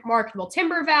specific marketable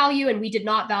timber value, and we did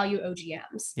not value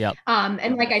OGMs. Yep.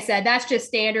 And like I said, that's just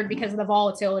standard because of the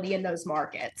volatility in those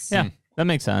markets. Yeah. That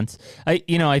makes sense.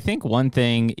 I think one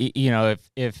thing,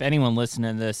 if anyone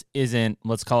listening to this isn't,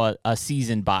 let's call it a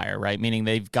seasoned buyer, right? Meaning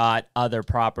they've got other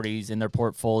properties in their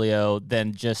portfolio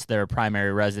than just their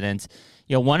primary residence.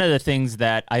 One of the things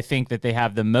that I think that they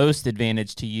have the most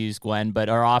advantage to use, Gwen, but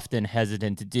are often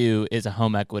hesitant to do, is a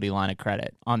home equity line of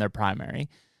credit on their primary.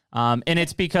 And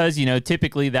it's because,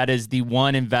 typically that is the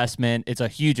one investment. It's a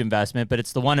huge investment, but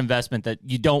it's the one investment that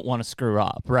you don't want to screw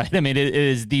up, right? I mean, it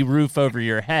is the roof over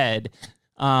your head.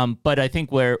 But I think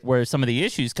where some of the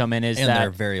issues come in is that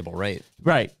their variable rate.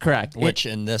 Right, correct. Which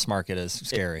in this market is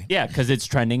scary. Yeah, because it's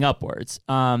trending upwards.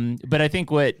 But I think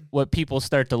what people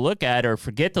start to look at or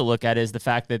forget to look at is the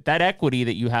fact that equity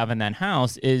that you have in that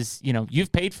house is,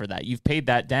 you've paid for that. You've paid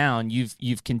that down.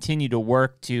 You've continued to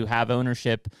work to have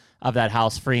ownership of that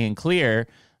house free and clear.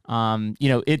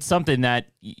 It's something that,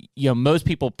 most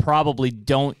people probably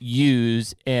don't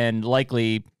use and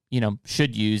likely,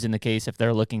 should use in the case if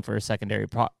they're looking for a secondary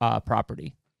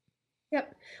property.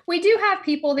 Yep. We do have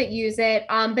people that use it.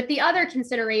 But the other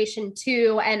consideration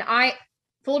too, and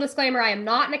full disclaimer, I am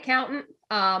not an accountant.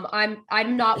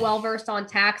 I'm not well versed on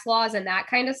tax laws and that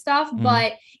kind of stuff,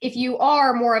 but if you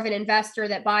are more of an investor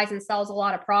that buys and sells a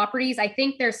lot of properties, I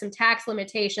think there's some tax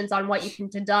limitations on what you can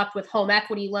deduct with home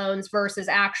equity loans versus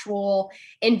actual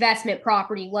investment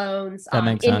property loans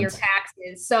in your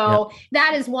taxes. So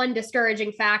that is one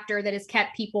discouraging factor that has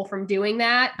kept people from doing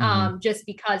that, just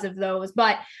because of those.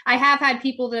 But I have had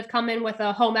people that have come in with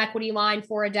a home equity line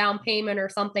for a down payment or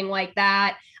something like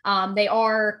that. They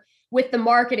are, with the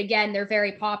market, again, they're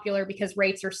very popular because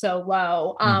rates are so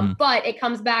low. But it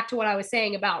comes back to what I was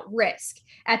saying about risk.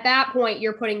 At that point,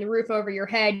 you're putting the roof over your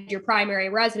head, your primary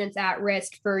residence at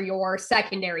risk for your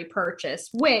secondary purchase,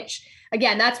 which,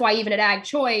 again, that's why even at Ag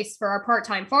Choice, for our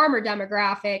part-time farmer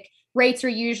demographic, rates are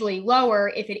usually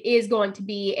lower if it is going to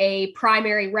be a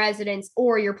primary residence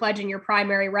or you're pledging your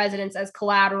primary residence as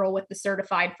collateral with the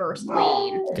certified first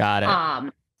lien. Got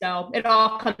it. So it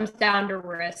all comes down to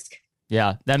risk.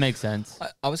 Yeah, that makes sense.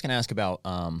 I was going to ask about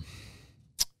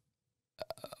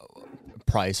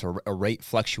price or rate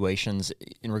fluctuations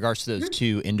in regards to those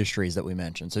two industries that we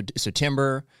mentioned. So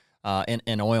timber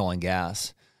and oil and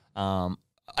gas.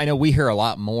 I know we hear a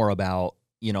lot more about,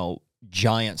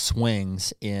 giant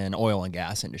swings in oil and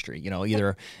gas industry.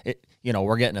 Either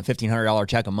we're getting a $1,500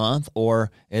 check a month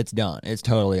or it's done. It's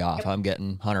totally off. I'm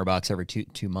getting $100 every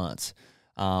two months.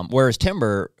 Whereas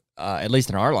timber, at least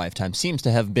in our lifetime, seems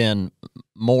to have been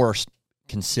more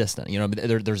consistent.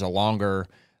 There's a longer,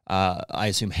 I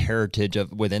assume, heritage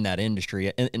within that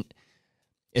industry, and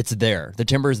it's there. The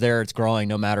timber is there. It's growing,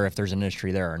 no matter if there's an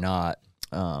industry there or not.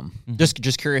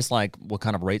 Just curious, like what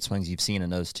kind of rate swings you've seen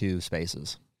in those two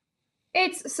spaces.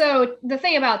 So the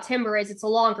thing about timber is it's a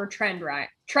longer trend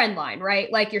line, right?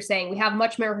 Like you're saying, we have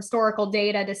much more historical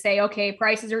data to say, okay,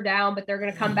 prices are down, but they're going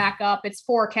to come back up. It's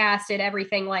forecasted,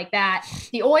 everything like that.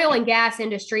 The oil and gas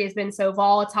industry has been so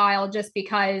volatile just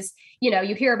because,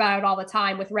 you hear about it all the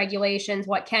time with regulations.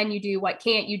 What can you do? What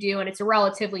can't you do? And it's a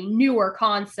relatively newer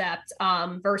concept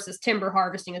versus timber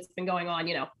harvesting that's been going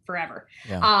on, forever.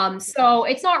 Yeah. So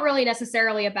it's not really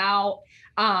necessarily about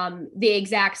the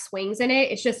exact swings in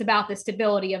it. It's just about the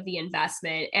stability of the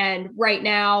investment. And right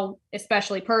now,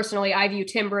 especially personally, I view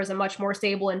timber as a much more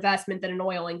stable investment than an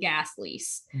oil and gas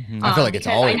lease. I feel like it's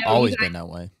always been that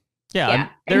way. Yeah,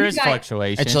 there is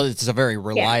fluctuation. It's a very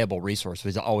reliable resource.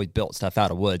 We've always built stuff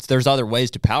out of woods. There's other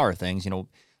ways to power things,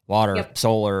 water,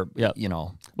 solar,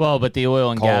 Well, but the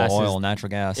oil and coal, gas, natural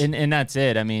gas. And that's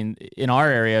it. I mean, in our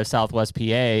area, Southwest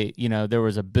PA, there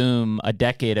was a boom a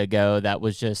decade ago that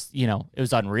was just, it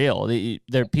was unreal.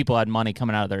 People had money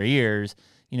coming out of their ears,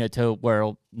 to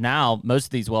where now most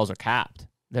of these wells are capped.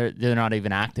 They're not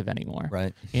even active anymore.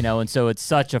 Right. And so it's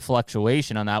such a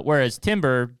fluctuation on that. Whereas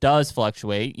timber does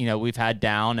fluctuate. We've had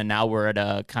down and now we're at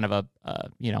a kind of a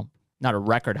not a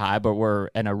record high, but we're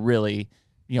in a really,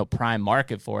 prime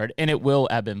market for it. And it will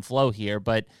ebb and flow here.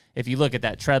 But if you look at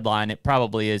that trend line, it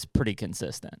probably is pretty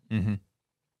consistent.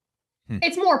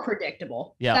 It's more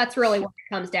predictable. Yeah. That's really what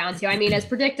it comes down to. I mean, as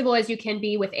predictable as you can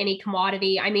be with any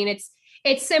commodity. I mean, it's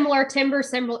similar, timber,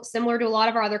 similar to a lot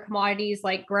of our other commodities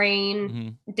like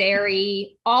grain,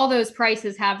 dairy. All those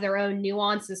prices have their own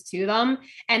nuances to them.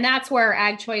 And that's where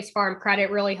Ag Choice Farm Credit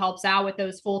really helps out with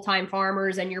those full-time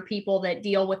farmers and your people that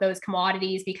deal with those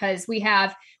commodities, because we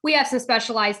have some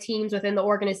specialized teams within the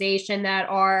organization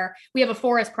we have a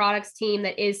forest products team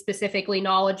that is specifically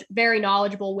very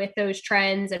knowledgeable with those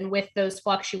trends and with those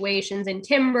fluctuations in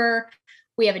timber.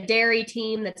 We have a dairy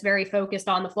team that's very focused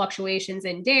on the fluctuations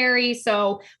in dairy.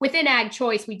 So within Ag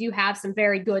Choice, we do have some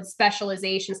very good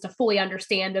specializations to fully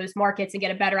understand those markets and get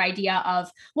a better idea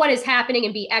of what is happening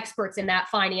and be experts in that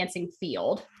financing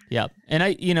field. Yeah. And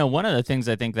one of the things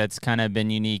I think that's kind of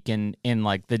been unique in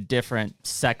like the different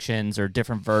sections or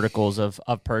different verticals of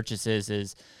purchases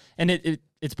is, and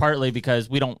it's partly because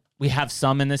we have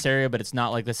some in this area, but it's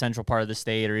not like the central part of the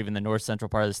state or even the north central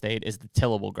part of the state is the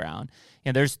tillable ground.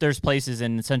 There's places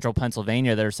in central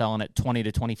Pennsylvania that are selling at $20,000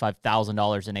 to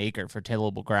 $25,000 an acre for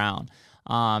tillable ground.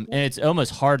 And it's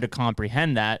almost hard to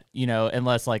comprehend that,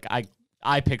 unless like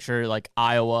I picture like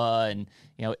Iowa and,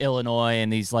 Illinois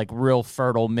and these like real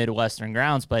fertile Midwestern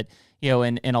grounds. But,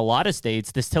 in a lot of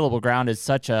states, this tillable ground is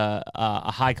such a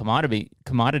high commodity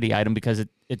item because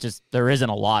it just, there isn't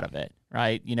a lot of it.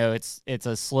 Right. It's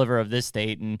a sliver of this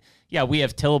state. And yeah, we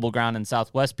have tillable ground in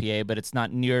Southwest PA, but it's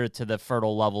not near to the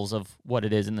fertile levels of what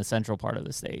it is in the central part of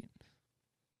the state.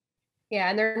 Yeah,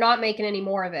 and they're not making any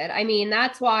more of it. I mean,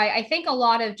 that's why I think a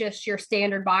lot of just your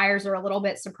standard buyers are a little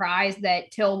bit surprised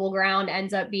that tillable ground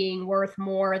ends up being worth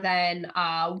more than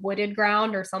wooded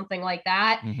ground or something like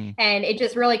that. Mm-hmm. And it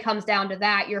just really comes down to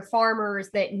that. Your farmers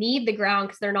that need the ground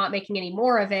because they're not making any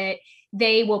more of it,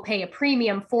 they will pay a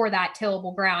premium for that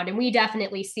tillable ground. And we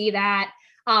definitely see that.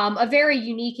 A very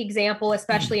unique example,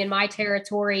 especially in my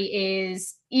territory,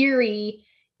 is Erie.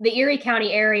 The Erie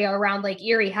County area around Lake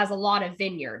Erie has a lot of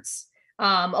vineyards.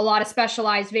 A lot of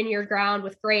specialized vineyard ground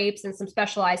with grapes and some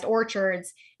specialized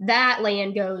orchards. That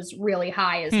land goes really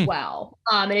high as well.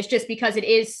 And it's just because it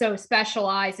is so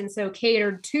specialized and so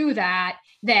catered to that,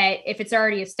 that if it's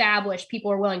already established,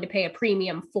 people are willing to pay a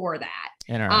premium for that.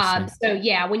 Interesting. So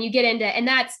yeah, when you get into, and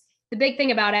that's the big thing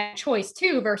about Ag Choice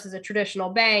too versus a traditional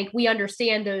bank, we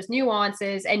understand those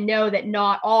nuances and know that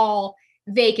not all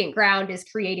vacant ground is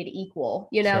created equal.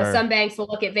 Sure. Some banks will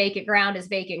look at vacant ground as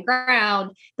vacant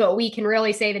ground, but we can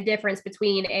really say the difference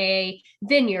between a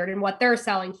vineyard and what they're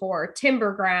selling for,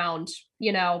 timber ground,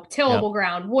 tillable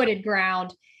ground, wooded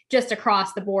ground, just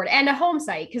across the board, and a home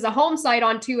site, because a home site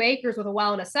on 2 acres with a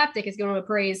well and a septic is going to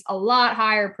appraise a lot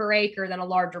higher per acre than a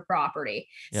larger property.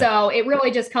 Yep. So it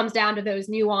really just comes down to those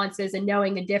nuances and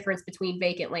knowing the difference between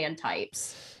vacant land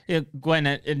types. Yeah, Gwen,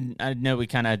 and I know we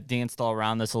kind of danced all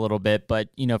around this a little bit, but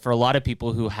for a lot of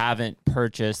people who haven't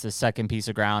purchased a second piece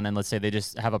of ground, and let's say they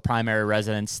just have a primary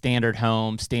residence, standard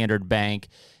home, standard bank,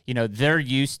 they're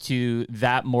used to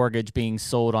that mortgage being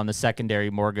sold on the secondary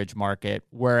mortgage market.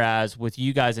 Whereas with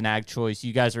you guys in Ag Choice,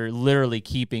 you guys are literally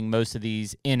keeping most of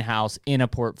these in-house in a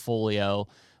portfolio,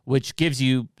 which gives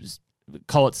you,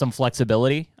 call it, some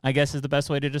flexibility, I guess is the best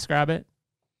way to describe it.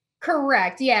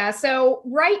 Correct. Yeah. So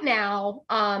right now,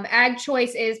 Ag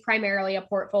Choice is primarily a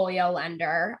portfolio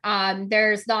lender.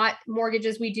 There's not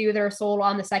mortgages we do that are sold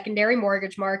on the secondary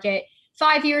mortgage market.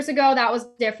 5 years ago, that was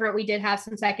different. We did have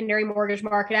some secondary mortgage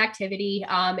market activity,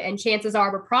 and chances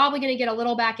are we're probably going to get a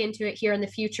little back into it here in the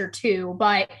future too.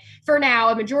 But for now,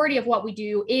 a majority of what we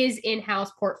do is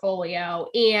in-house portfolio,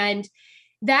 and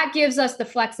that gives us the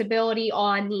flexibility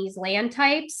on these land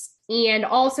types. And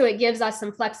also it gives us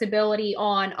some flexibility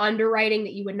on underwriting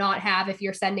that you would not have if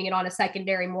you're sending it on a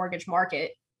secondary mortgage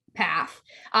market path.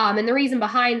 And the reason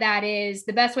behind that is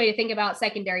the best way to think about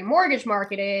secondary mortgage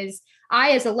market is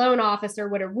I, as a loan officer,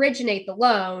 would originate the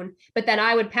loan, but then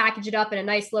I would package it up in a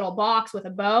nice little box with a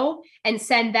bow and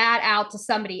send that out to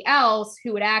somebody else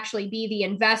who would actually be the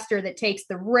investor that takes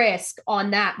the risk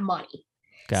on that money.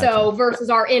 Gotcha. So versus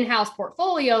our in-house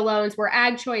portfolio loans where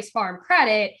Ag Choice Farm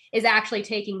Credit is actually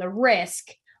taking the risk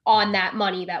on that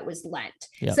money that was lent.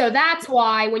 Yep. So that's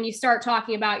why when you start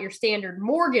talking about your standard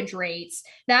mortgage rates,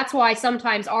 that's why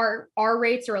sometimes our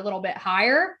rates are a little bit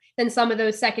higher than some of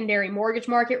those secondary mortgage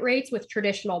market rates with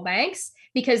traditional banks,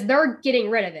 because they're getting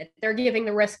rid of it. They're giving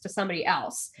the risk to somebody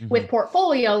else. Mm-hmm. With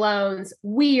portfolio loans,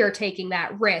 we are taking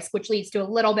that risk, which leads to a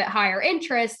little bit higher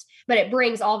interest, but it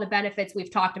brings all the benefits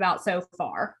we've talked about so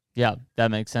far. Yeah,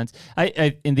 that makes sense.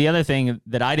 And the other thing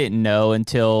that I didn't know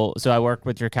so I worked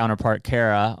with your counterpart,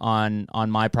 Kara, on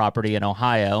my property in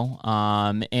Ohio.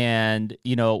 And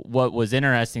what was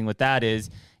interesting with that is,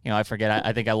 I forget,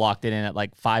 I think I locked it in at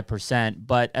like 5%,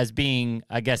 but as being,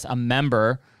 I guess, a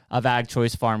member of Ag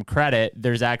Choice Farm Credit,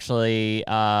 there's actually,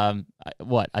 a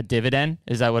dividend?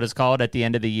 Is that what it's called at the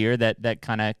end of the year that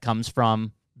kind of comes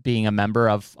from being a member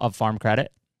of Farm Credit?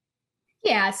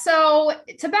 Yeah. So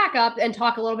to back up and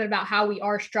talk a little bit about how we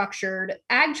are structured,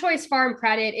 Ag Choice Farm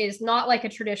Credit is not like a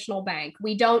traditional bank.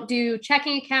 We don't do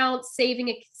checking accounts,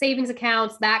 savings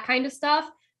accounts, that kind of stuff.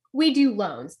 We do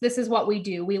loans. This is what we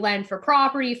do. We lend for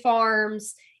property,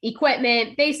 farms,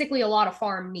 equipment, basically a lot of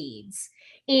farm needs.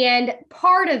 And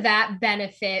part of that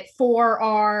benefit for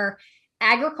our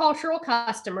agricultural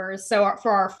customers, so for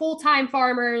our full-time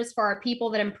farmers, for our people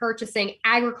that are purchasing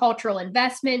agricultural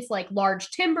investments like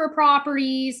large timber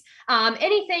properties,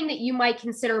 anything that you might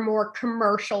consider more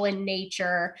commercial in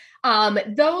nature,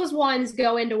 those ones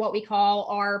go into what we call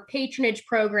our patronage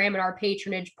program and our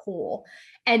patronage pool.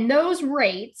 And those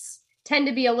rates tend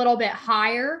to be a little bit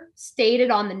higher stated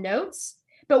on the notes,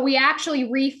 but we actually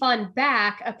refund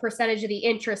back a percentage of the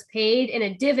interest paid in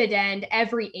a dividend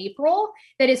every April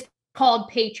that is called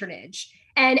patronage.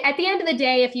 And at the end of the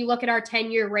day, if you look at our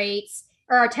 10-year rates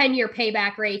or our 10-year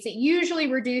payback rates, it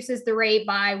usually reduces the rate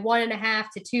by 1.5%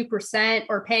 to 2%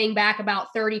 or paying back about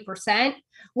 30%,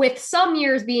 with some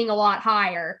years being a lot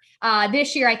higher.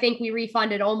 This year, I think we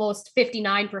refunded almost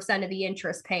 59% of the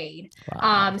interest paid.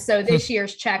 Wow. So this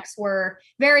year's checks were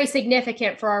very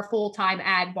significant for our full-time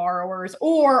ag borrowers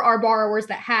or our borrowers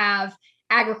that have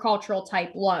agricultural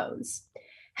type loans.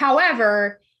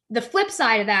 However, The flip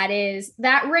side of that is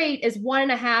that rate is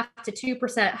 1.5 to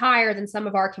 2% higher than some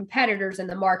of our competitors in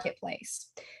the marketplace.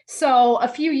 So a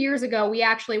few years ago, we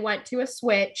actually went to a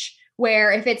switch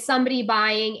where if it's somebody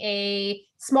buying a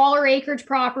smaller acreage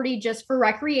property just for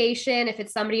recreation, if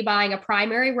it's somebody buying a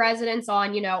primary residence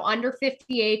on, under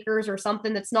 50 acres or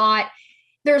something there's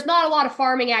not a lot of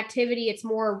farming activity, it's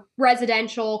more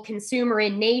residential, consumer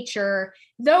in nature,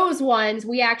 those ones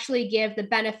we actually give the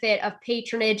benefit of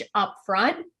patronage up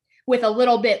front with a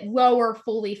little bit lower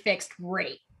fully fixed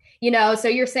rate. So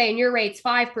you're saying your rate's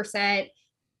 5%.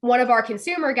 One of our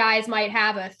consumer guys might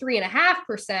have a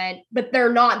 3.5%, but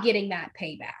they're not getting that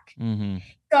payback. Mm-hmm.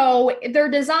 So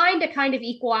they're designed to kind of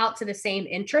equal out to the same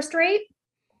interest rate,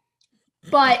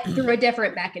 but through a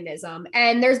different mechanism.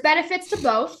 And there's benefits to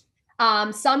both.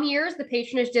 Some years the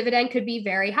patronage dividend could be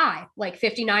very high, like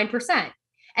 59%.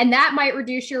 And that might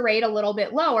reduce your rate a little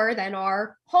bit lower than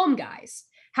our home guys.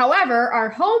 However, our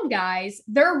home guys,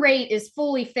 their rate is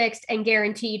fully fixed and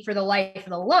guaranteed for the life of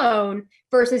the loan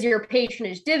versus your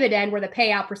patronage dividend where the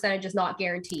payout percentage is not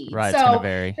guaranteed. Right, so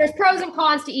vary. There's pros and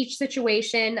cons to each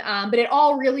situation, but it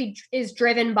all really is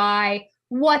driven by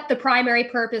what the primary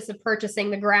purpose of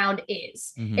purchasing the ground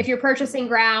is. Mm-hmm. If you're purchasing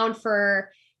ground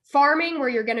for farming where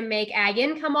you're going to make ag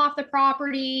income off the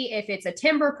property, if it's a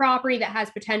timber property that has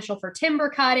potential for timber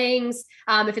cuttings,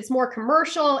 if it's more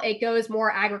commercial, it goes more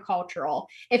agricultural.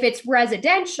 If it's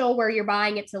residential where you're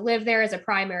buying it to live there as a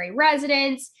primary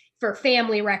residence for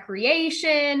family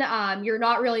recreation, you're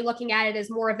not really looking at it as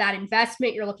more of that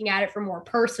investment. You're looking at it for more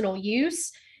personal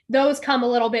use. Those come a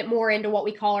little bit more into what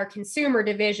we call our consumer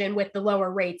division with the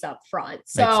lower rates up front.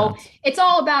 So it's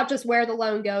all about just where the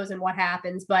loan goes and what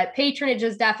happens. But patronage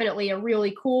is definitely a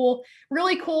really cool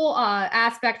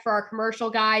aspect for our commercial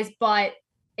guys. But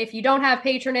if you don't have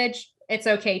patronage, it's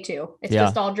okay too. It's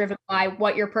just all driven by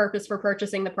what your purpose for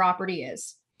purchasing the property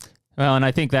is. Well, and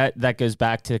I think that goes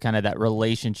back to kind of that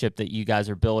relationship that you guys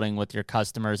are building with your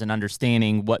customers and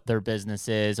understanding what their business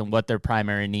is and what their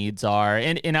primary needs are.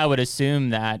 And I would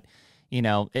assume that,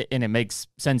 and it makes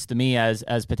sense to me as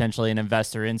potentially an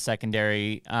investor in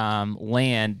secondary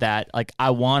land that like I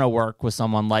want to work with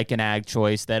someone like an Ag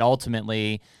Choice that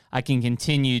ultimately I can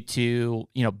continue to,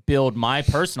 build my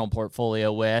personal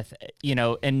portfolio with,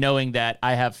 and knowing that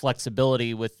I have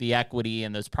flexibility with the equity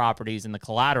and those properties and the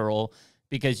collateral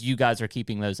because you guys are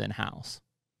keeping those in-house.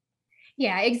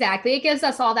 Yeah, exactly. It gives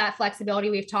us all that flexibility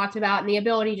we've talked about and the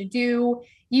ability to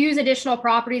use additional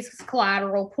properties as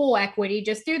collateral, pool equity,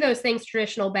 just do those things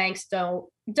traditional banks don't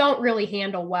really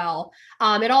handle well.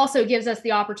 It also gives us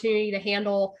the opportunity to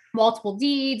handle multiple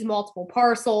deeds, multiple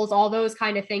parcels, all those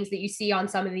kind of things that you see on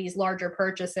some of these larger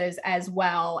purchases as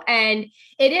well. And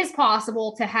it is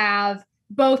possible to have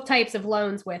both types of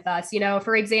loans with us.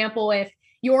 For example, if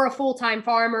you're a full-time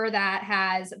farmer that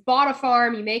has bought a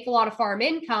farm, you make a lot of farm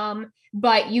income,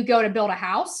 but you go to build a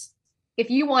house. If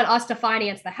you want us to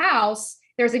finance the house,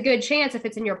 there's a good chance if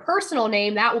it's in your personal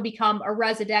name, that will become a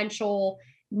residential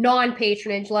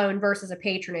non-patronage loan versus a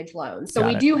patronage loan. So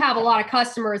we do have a lot of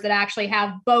customers that actually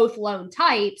have both loan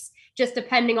types, just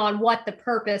depending on what the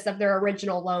purpose of their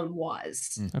original loan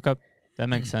was. Okay. That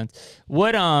makes sense.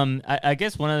 What I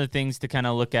guess one of the things to kind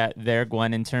of look at there,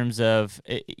 Gwen, in terms of,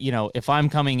 if I'm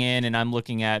coming in and I'm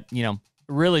looking at,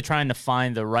 really trying to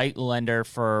find the right lender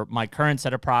for my current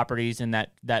set of properties and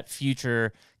that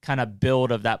future kind of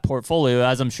build of that portfolio,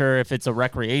 as I'm sure if it's a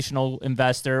recreational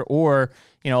investor or,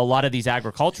 a lot of these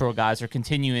agricultural guys are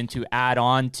continuing to add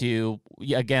on to,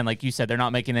 again, like you said, they're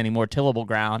not making any more tillable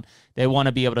ground. They want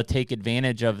to be able to take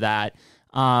advantage of that.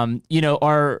 And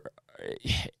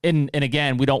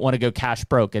again, we don't want to go cash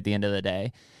broke at the end of the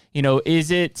day. Is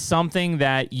it something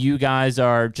that you guys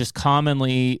are just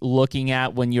commonly looking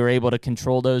at when you're able to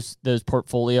control those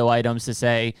portfolio items to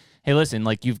say, hey, listen,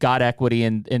 like you've got equity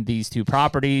in these two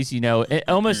properties,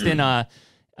 almost in a,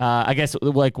 I guess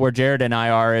like where Jared and I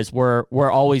are is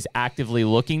we're always actively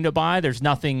looking to buy. There's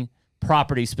nothing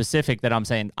property specific that I'm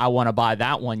saying I want to buy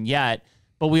that one yet.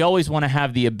 But we always want to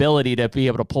have the ability to be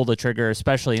able to pull the trigger,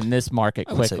 especially in this market,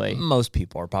 quickly. Most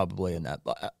people are probably in that.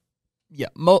 Yeah.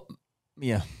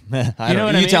 I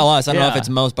mean? Tell us. I don't know if it's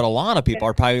most, but a lot of people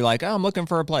are probably like, oh, I'm looking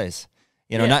for a place.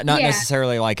 Not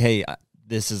necessarily like, hey,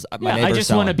 this is my neighbor's I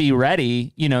just want to be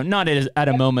ready, not at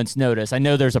a moment's notice. I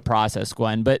know there's a process,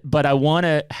 Gwen, but I want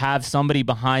to have somebody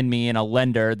behind me and a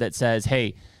lender that says,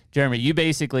 hey, Jeremy, you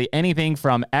basically anything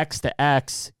from X to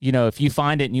X, if you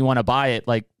find it and you want to buy it,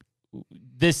 like,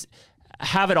 this,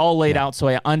 have it all laid out so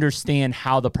I understand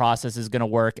how the process is going to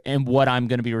work and what I'm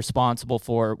going to be responsible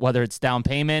for, whether it's down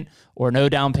payment or no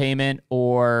down payment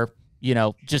or,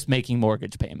 just making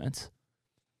mortgage payments.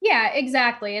 Yeah,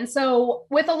 exactly. And so,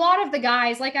 with a lot of the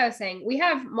guys, like I was saying, we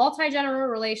have multi-general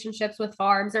relationships with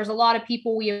farms. There's a lot of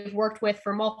people we have worked with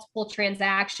for multiple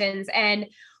transactions. And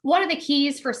one of the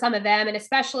keys for some of them, and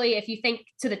especially if you think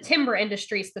to the timber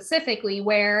industry specifically,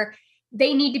 where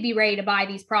they need to be ready to buy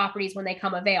these properties when they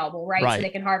come available, right? So Right. they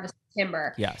can harvest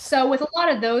timber. Yes. So, with a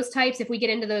lot of those types, if we get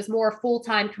into those more full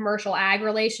time commercial ag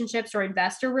relationships or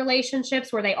investor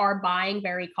relationships where they are buying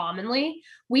very commonly,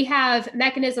 we have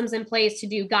mechanisms in place to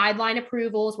do guideline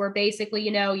approvals where basically,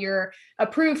 you're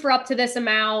approved for up to this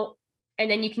amount. And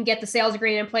then you can get the sales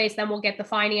agreement in place. Then we'll get the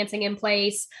financing in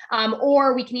place.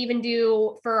 Or we can even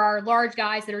do for our large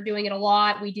guys that are doing it a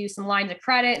lot, we do some lines of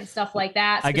credit and stuff like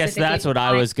that. I guess that's what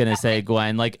I was going to say,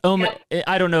 Gwen. Like,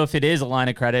 I don't know if it is a line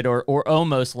of credit or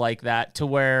almost like that, to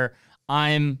where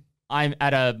I'm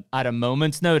at a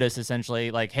moment's notice,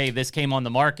 essentially, like, hey, this came on the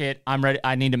market. I'm ready.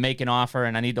 I need to make an offer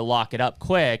and I need to lock it up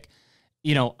quick.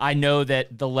 I know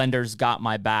that the lender's got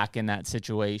my back in that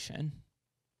situation.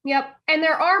 Yep. And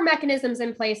there are mechanisms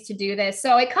in place to do this.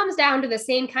 So it comes down to the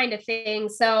same kind of thing.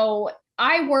 So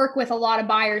I work with a lot of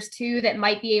buyers too that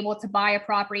might be able to buy a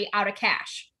property out of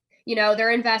cash.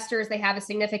 They're investors, they have a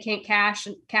significant cash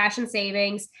and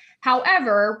savings.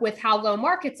 However, with how low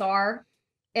markets are,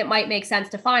 it might make sense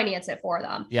to finance it for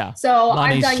them. Yeah. So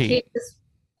Money's I've done cheap. cases.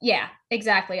 Yeah,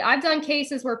 exactly. I've done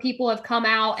cases where people have come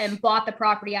out and bought the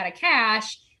property out of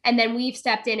cash, and then we've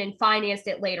stepped in and financed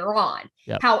it later on.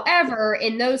 Yep. However,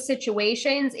 in those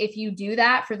situations, if you do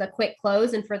that for the quick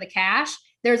close and for the cash,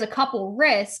 there's a couple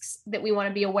risks that we want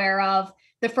to be aware of.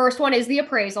 The first one is the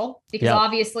appraisal, because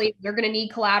obviously we're going to need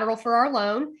collateral for our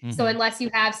loan. Mm-hmm. So unless you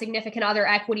have significant other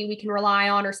equity we can rely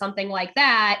on or something like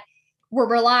that, we're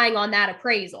relying on that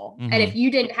appraisal. Mm-hmm. And if you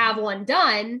didn't have one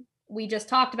done, we just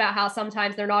talked about how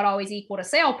sometimes they're not always equal to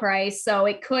sale price. So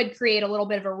it could create a little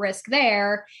bit of a risk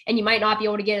there, and you might not be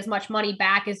able to get as much money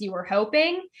back as you were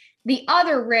hoping. The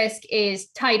other risk is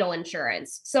title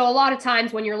insurance. So a lot of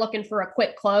times when you're looking for a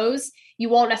quick close, you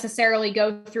won't necessarily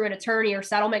go through an attorney or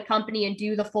settlement company and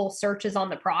do the full searches on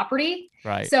the property.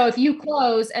 Right. So if you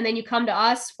close and then you come to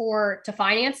us to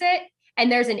finance it, and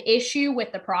there's an issue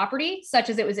with the property, such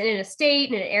as it was in an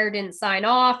estate and an heir didn't sign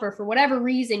off, or for whatever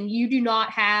reason, you do not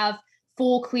have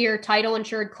full, clear title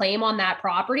insured claim on that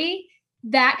property,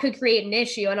 that could create an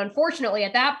issue. And unfortunately,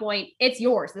 at that point, it's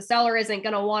yours. The seller isn't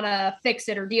going to want to fix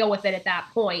it or deal with it at that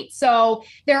point. So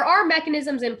there are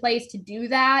mechanisms in place to do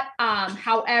that.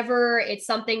 However, it's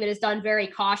something that is done very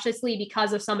cautiously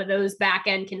because of some of those back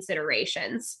end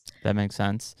considerations. That makes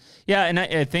sense. Yeah. And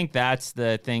I think that's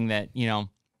the thing that,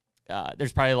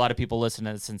 there's probably a lot of people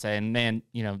listening to this and saying, man,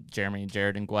 Jeremy and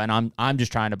Jared and Gwen, I'm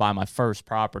just trying to buy my first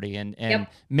property. And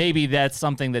maybe that's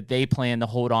something that they plan to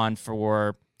hold on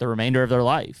for the remainder of their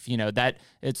life.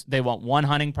 They want one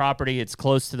hunting property. It's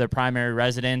close to their primary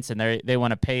residence, and they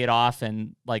want to pay it off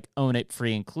and like own it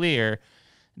free and clear.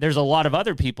 There's a lot of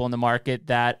other people in the market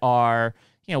that are,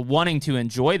 wanting to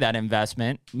enjoy that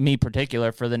investment, me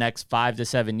particular, for the next 5 to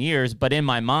 7 years. But in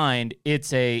my mind,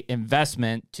 it's a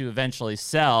investment to eventually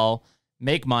sell,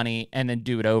 make money, and then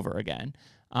do it over again.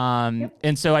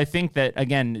 And so I think that,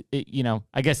 again,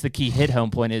 I guess the key hit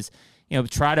home point is,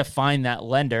 try to find that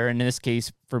lender. And in this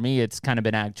case, for me, it's kind of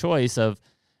been Ag Choice of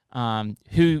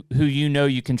who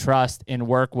you can trust and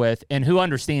work with, and who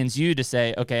understands you to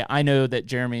say, okay, I know that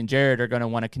Jeremy and Jared are going to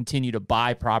want to continue to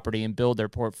buy property and build their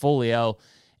portfolio.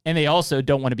 And they also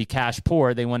don't want to be cash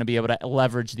poor. They want to be able to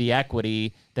leverage the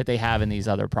equity that they have in these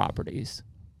other properties.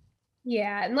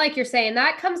 Yeah. And like you're saying,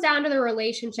 that comes down to the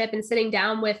relationship and sitting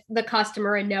down with the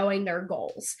customer and knowing their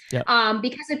goals. Yep.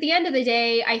 Because at the end of the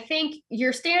day, I think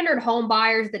your standard home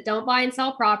buyers that don't buy and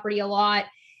sell property a lot,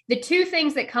 the two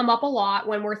things that come up a lot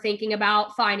when we're thinking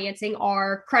about financing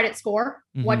are credit score.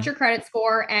 Mm-hmm. What's your credit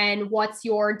score, and what's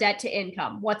your debt to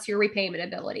income? What's your repayment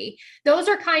ability? Those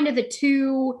are kind of the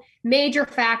two major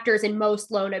factors in most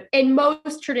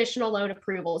traditional loan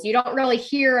approvals. You don't really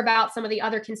hear about some of the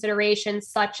other considerations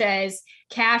such as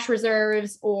cash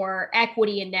reserves or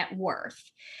equity and net worth.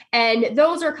 And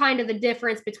those are kind of the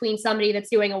difference between somebody that's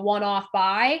doing a one-off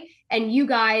buy and you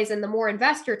guys and the more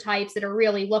investor types that are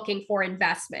really looking for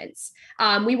investments.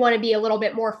 We want to be a little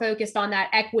bit more focused on that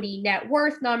equity net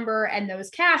worth number and those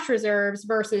cash reserves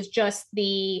versus just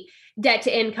the debt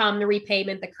to income, the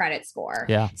repayment, the credit score.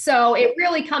 Yeah. So it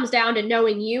really comes down to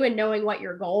knowing you and knowing what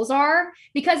your goals are.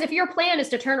 Because if your plan is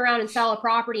to turn around and sell a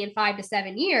property in 5 to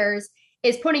 7 years,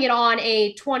 is putting it on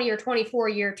a 20 or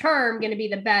 24-year term going to be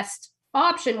the best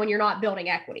option when you're not building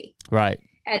equity? Right.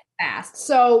 As fast.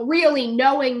 So really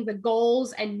knowing the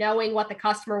goals and knowing what the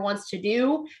customer wants to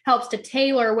do helps to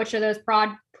tailor which of those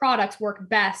products work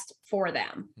best for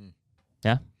them.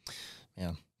 Yeah.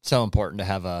 Yeah. so important to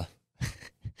have a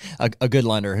good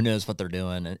lender who knows what they're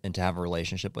doing and to have a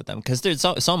relationship with them. Because there's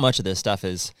so much of this stuff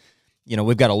is, you know,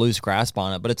 we've got a loose grasp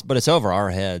on it, but it's over our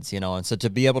heads, you know. And so to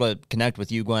be able to connect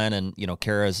with you, Gwen, and, you know,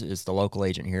 Kara is the local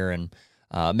agent here, and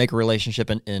make a relationship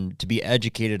and to be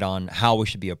educated on how we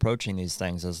should be approaching these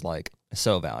things is like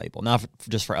so valuable. Not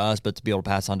just for us, but to be able to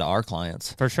pass on to our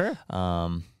clients. For sure.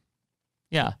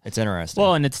 Yeah. It's interesting.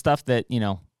 Well, and it's stuff that, you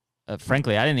know,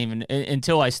 frankly, I didn't even,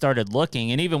 until I started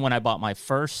looking, and even when I bought my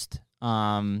first, you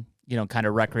know, kind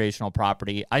of recreational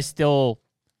property, I still,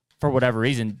 for whatever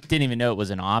reason, didn't even know it was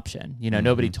an option. You know,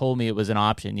 nobody told me it was an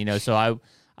option, you know, so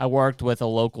I worked with a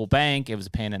local bank. It was a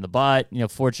pain in the butt. You know,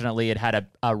 fortunately, it had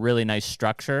a really nice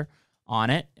structure on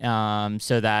it,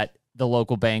 so that the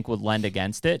local bank would lend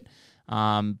against it.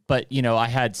 But, you know, I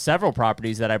had several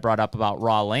properties that I brought up about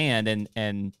raw land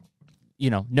and you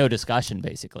know, no discussion,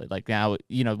 basically. Like, now,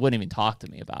 you know, wouldn't even talk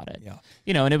to me about it. Yeah.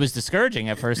 You know, and it was discouraging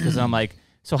at first because I'm like,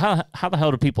 so how the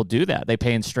hell do people do that? They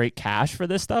pay in straight cash for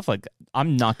this stuff? Like,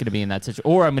 I'm not going to be in that situation,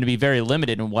 or I'm going to be very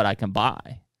limited in what I can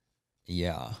buy.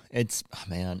 Yeah, it's,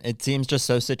 man, it seems just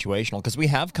so situational because we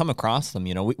have come across them.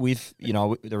 You know, we've, you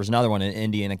know, there was another one in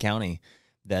Indiana County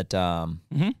that,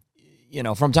 you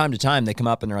know, from time to time they come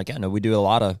up and they're like, yeah, no, we do a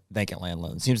lot of vacant land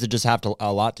loans. Seems to just have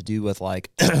a lot to do with like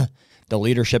the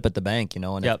leadership at the bank, you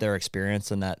know, and if they're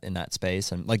experienced in that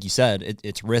space. And like you said,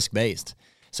 it's risk based.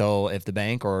 So if the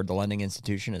bank or the lending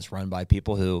institution is run by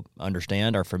people who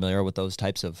understand, are familiar with those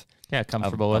types of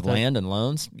comfortable with land and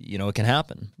loans, you know, it can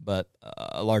happen. But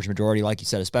a large majority, like you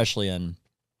said, especially in,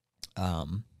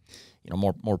 you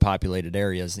know, more populated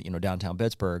areas, you know, downtown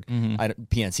Pittsburgh,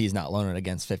 PNC is not loaning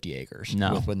against 50 acres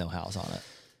with no house on it.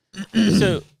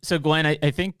 So Gwen,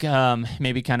 I think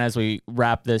maybe kind of as we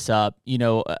wrap this up, you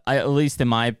know, at least in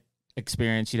my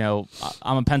experience, you know,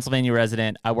 I'm a Pennsylvania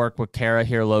resident. I work with Kara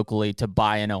here locally to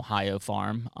buy an Ohio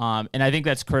farm. And I think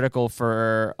that's critical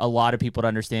for a lot of people to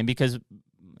understand because,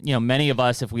 you know, many of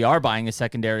us, if we are buying a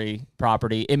secondary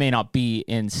property, it may not be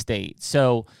in state.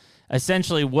 So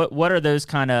essentially, what are those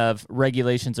kind of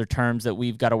regulations or terms that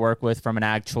we've got to work with from an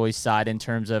ag choice side in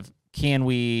terms of, can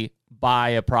we buy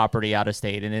a property out of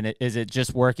state? And is it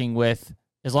just working with,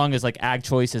 as long as like ag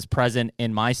choice is present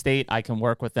in my state, I can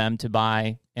work with them to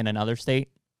buy in another state?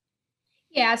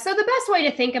 Yeah, so the best way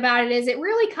to think about it is it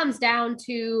really comes down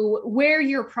to where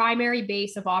your primary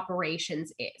base of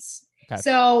operations is. Okay.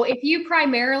 So if you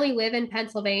primarily live in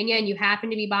Pennsylvania and you happen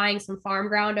to be buying some farm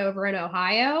ground over in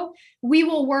Ohio, we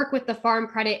will work with the Farm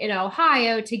Credit in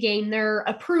Ohio to gain their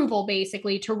approval,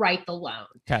 basically, to write the loan.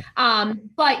 Okay.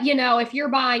 But, you know, if you're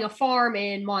buying a farm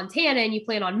in Montana and you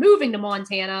plan on moving to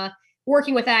Montana,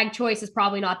 working with ag choice is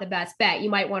probably not the best bet. You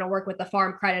might want to work with the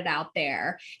Farm Credit out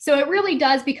there. So it really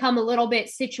does become a little bit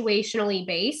situationally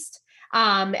based.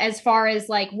 As far as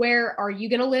like, where are you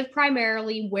going to live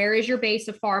primarily? Where is your base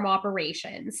of farm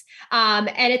operations? And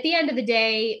at the end of the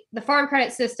day, the Farm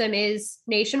Credit system is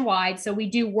nationwide. So we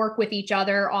do work with each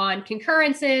other on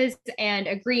concurrences and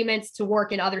agreements to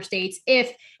work in other states.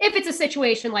 If it's a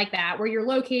situation like that, where you're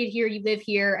located here, you live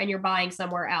here, and you're buying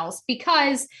somewhere else,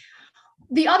 because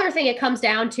the other thing it comes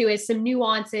down to is some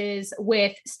nuances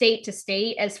with state to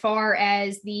state as far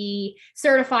as the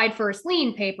certified first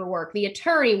lien paperwork, the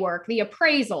attorney work, the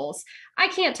appraisals. I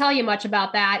can't tell you much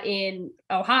about that in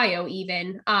Ohio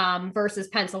even versus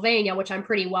Pennsylvania, which I'm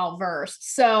pretty well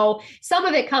versed. So some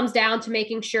of it comes down to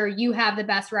making sure you have the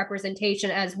best representation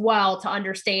as well to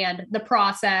understand the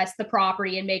process, the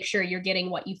property, and make sure you're getting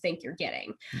what you think you're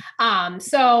getting.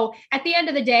 So at the end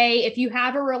of the day, if you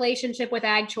have a relationship with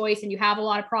Ag Choice and you have a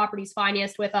lot of properties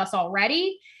financed with us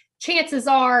already, chances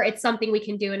are it's something we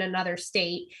can do in another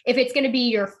state. If it's going to be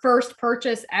your first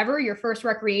purchase ever, your first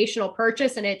recreational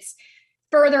purchase, and it's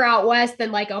further out west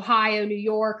than like Ohio, New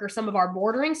York, or some of our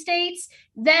bordering states,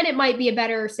 then it might be a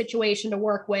better situation to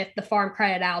work with the Farm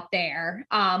Credit out there.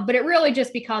 But it really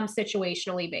just becomes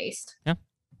situationally based. Yeah,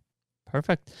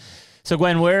 perfect. So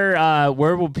Gwen, where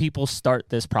will people start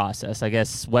this process? I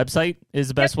guess website is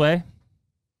the best way.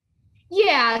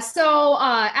 Yeah, so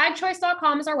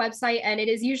agchoice.com is our website, and it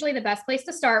is usually the best place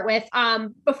to start with.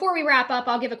 Before we wrap up,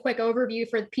 I'll give a quick overview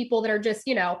for the people that are just,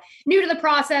 you know, new to the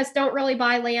process, don't really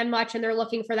buy land much, and they're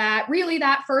looking for that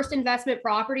first investment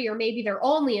property, or maybe their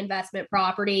only investment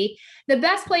property. The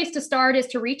best place to start is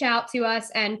to reach out to us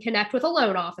and connect with a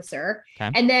loan officer.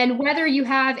 Okay. And then whether you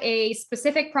have a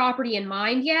specific property in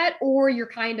mind yet, or you're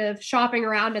kind of shopping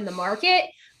around in the market,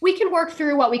 we can work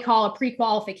through what we call a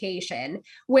pre-qualification,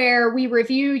 where we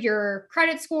review your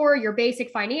credit score, your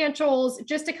basic financials,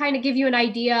 just to kind of give you an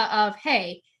idea of,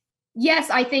 hey, yes,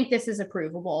 I think this is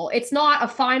approvable. It's not a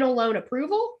final loan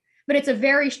approval, but it's a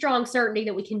very strong certainty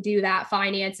that we can do that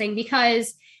financing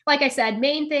because, like I said,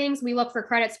 main things, we look for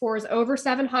credit scores over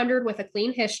 700 with a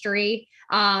clean history.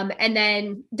 And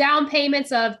then down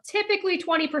payments of typically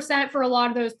 20% for a lot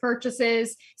of those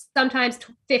purchases, sometimes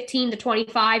 15 to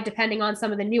 25, depending on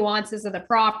some of the nuances of the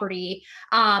property.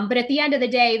 But at the end of the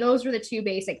day, those are the two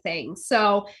basic things.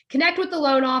 So connect with the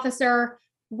loan officer,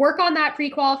 work on that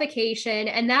pre-qualification,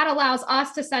 and that allows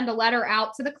us to send a letter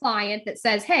out to the client that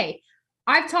says, hey,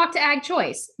 I've talked to Ag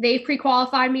Choice. They've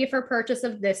pre-qualified me for purchase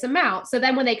of this amount. So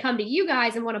then when they come to you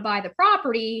guys and want to buy the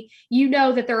property, you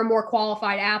know that they're a more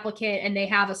qualified applicant and they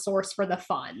have a source for the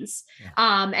funds.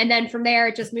 Yeah. And then from there,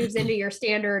 it just moves into your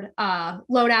standard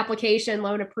loan application,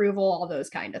 loan approval, all those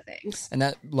kind of things. And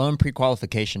that loan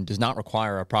pre-qualification does not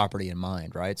require a property in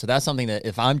mind, right? So that's something that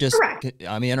if I'm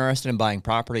interested in buying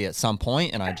property at some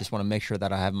point and I just want to make sure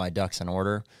that I have my ducks in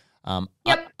order,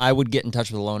 I would get in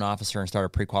touch with a loan officer and start a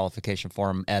pre-qualification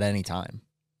form at any time.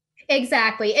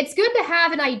 Exactly. It's good to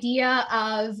have an idea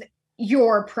of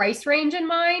your price range in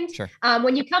mind. Sure.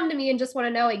 When you come to me and just want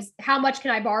to know how much can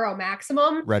I borrow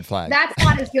maximum, red flag. That's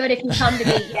not as good if you come to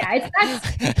me. Yeah,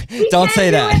 don't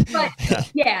say that. But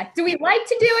yeah, do we like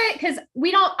to do it? Because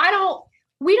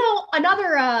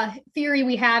another theory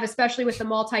we have, especially with the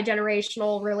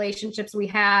multi-generational relationships we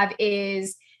have,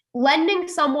 is lending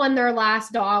someone their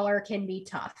last dollar can be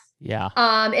tough. Yeah.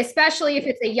 Especially if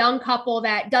it's a young couple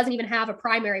that doesn't even have a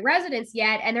primary residence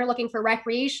yet and they're looking for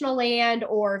recreational land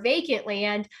or vacant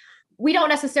land. We don't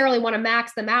necessarily want to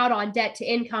max them out on debt to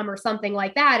income or something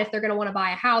like that if they're going to want to buy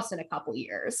a house in a couple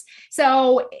years.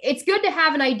 So it's good to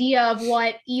have an idea of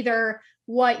what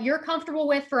you're comfortable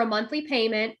with for a monthly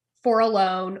payment for a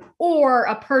loan or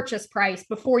a purchase price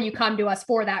before you come to us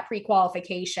for that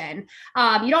pre-qualification.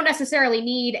 You don't necessarily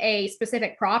need a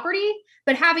specific property,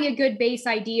 but having a good base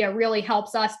idea really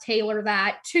helps us tailor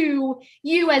that to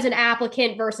you as an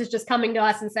applicant versus just coming to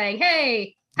us and saying,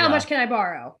 hey, how much can I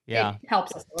borrow? Yeah. It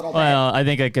helps us a little bit. Well, I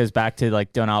think it goes back to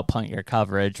like, don't outpunt your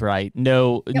coverage, right?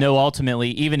 No, ultimately,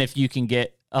 even if you can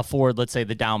afford, let's say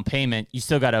the down payment, you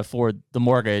still got to afford the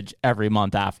mortgage every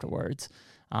month afterwards.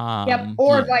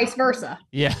 Or vice versa.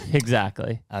 Yeah,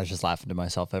 exactly. I was just laughing to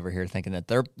myself over here thinking that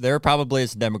there probably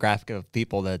is a demographic of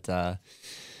people that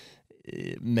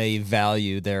may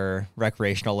value their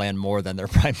recreational land more than their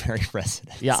primary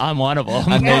residence. Yeah, I'm one of them.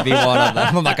 I may be one of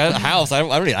them. I'm like, a house. I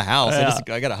don't need a house.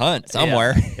 I got to hunt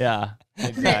somewhere. Yeah.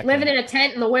 Exactly. Living in a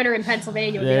tent in the winter in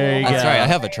Pennsylvania would That's right. I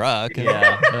have a truck.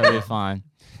 Yeah, that'll be fine.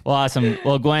 Well, awesome.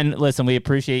 Well, Gwen, listen, we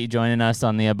appreciate you joining us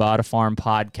on the About a Farm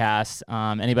podcast.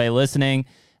 Anybody listening,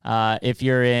 if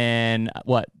you're in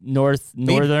northern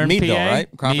Meadville, PA, right?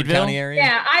 Crawford Meadville? County area.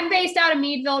 Yeah, I'm based out of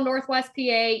Meadville, Northwest PA,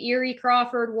 Erie,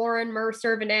 Crawford, Warren,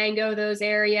 Mercer, Venango, those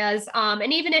areas.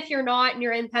 And even if you're not and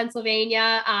you're in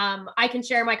Pennsylvania, I can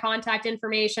share my contact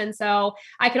information. So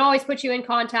I can always put you in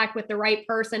contact with the right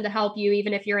person to help you,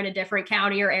 even if you're in a different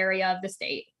county or area of the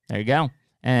state. There you go.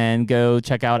 And go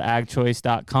check out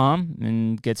agchoice.com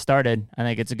and get started. I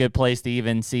think it's a good place to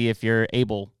even see if you're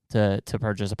able to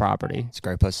purchase a property. It's a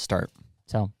great place to start.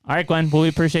 So, all right, Gwen. Well, we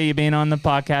appreciate you being on the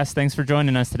podcast. Thanks for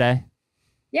joining us today.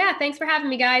 Yeah, thanks for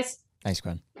having me, guys. Thanks,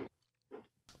 Gwen.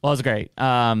 Well, it was great.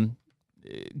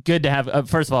 Good to have.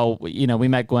 First of all, we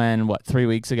met Gwen 3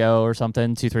 weeks ago or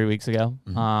something, 2-3 weeks ago,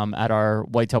 at our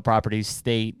Whitetail Properties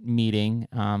State meeting.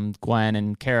 Gwen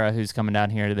and Kara, who's coming down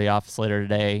here to the office later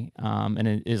today,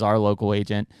 and is our local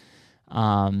agent.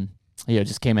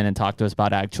 Just came in and talked to us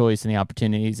about Ag Choice and the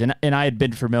opportunities. And I had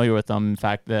been familiar with them. In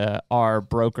fact, our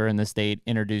broker in the state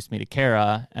introduced me to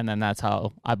Kara, and then that's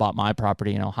how I bought my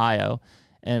property in Ohio.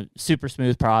 And super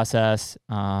smooth process.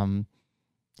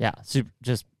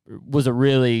 Just was a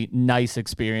really nice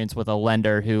experience with a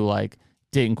lender who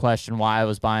didn't question why I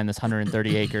was buying this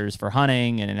 130 acres for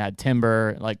hunting, and it had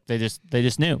timber. They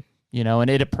just knew, and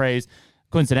it appraised.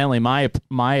 Coincidentally,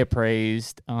 my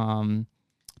appraised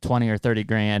 20 or 30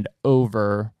 grand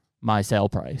over my sale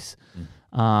price.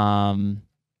 So I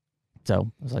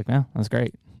was like, man, that's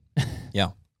great. Yeah.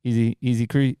 easy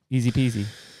peasy.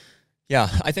 Yeah.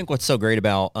 I think what's so great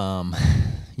about,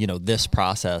 this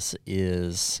process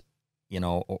is,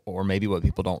 or maybe what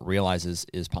people don't realize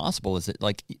is possible is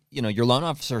that your loan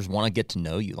officers want to get to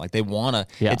know you. They want to,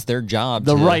 it's their job.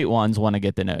 The right ones want to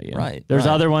get to know you. Right. There's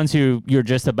other ones who you're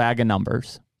just a bag of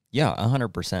numbers. Yeah,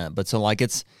 100%. But so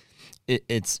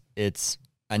it's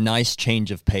a nice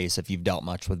change of pace if you've dealt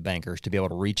much with bankers to be able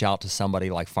to reach out to somebody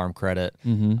like Farm Credit.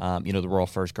 The Rural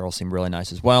First girls seem really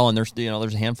nice as well. And there's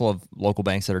a handful of local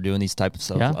banks that are doing these types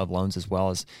of loans as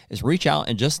well. Is reach out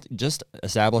and just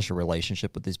establish a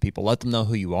relationship with these people. Let them know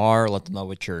who you are. Let them know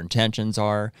what your intentions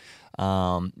are.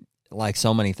 like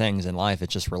so many things in life,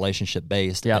 it's just relationship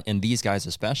based. Yep. And these guys,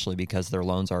 especially because their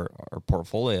loans are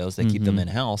portfolios, they keep them in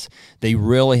house. They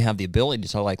really have the ability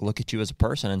to like look at you as a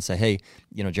person and say, hey,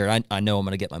 you know, Jared, I know I'm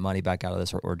going to get my money back out of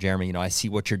this, or Jeremy, you know, I see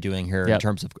what you're doing here in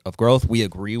terms of growth. We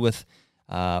agree with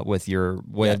your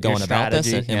way of going about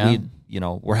this, and we, you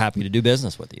know, we're happy to do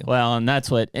business with you. Well, and that's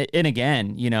what, and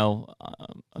again, you know,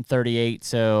 I'm 38,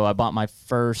 so I bought my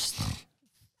first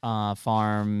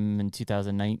farm in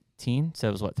 2019. So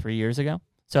it was 3 years ago.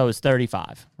 So I was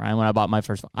 35, right, when I bought my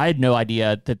first farm. I had no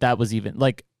idea that was even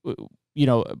like, you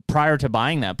know, prior to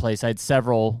buying that place, I had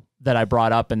several that I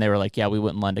brought up, and they were like, yeah, we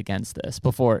wouldn't lend against this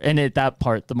before. And at that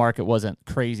part, the market wasn't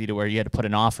crazy to where you had to put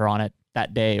an offer on it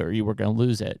that day or you were going to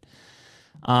lose it.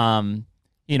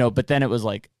 You know, but then it was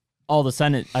like, all of a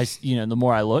sudden, you know, the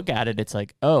more I look at it, it's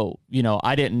like, oh, you know,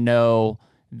 I didn't know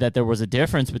that there was a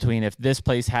difference between if this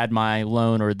place had my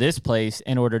loan or this place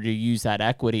in order to use that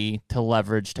equity to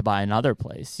leverage to buy another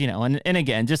place, you know. And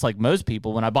again, just like most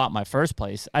people, when I bought my first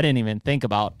place, I didn't even think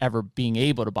about ever being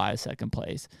able to buy a second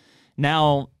place.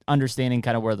 Now, understanding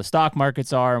kind of where the stock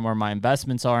markets are and where my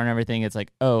investments are and everything, it's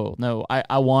like, oh, no,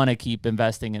 I want to keep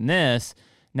investing in this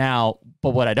now.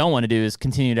 But what I don't want to do is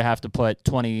continue to have to put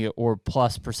 20 or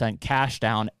plus % cash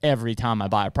down every time I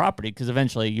buy a property, because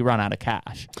eventually you run out of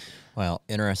cash. Well,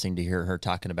 interesting to hear her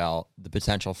talking about the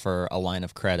potential for a line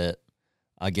of credit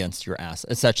against your asset,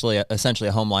 essentially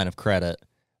a home line of credit,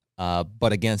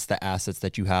 but against the assets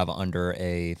that you have under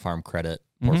a farm credit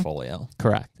portfolio.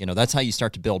 Correct. You know, that's how you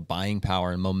start to build buying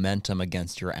power and momentum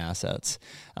against your assets.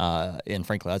 And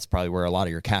frankly, that's probably where a lot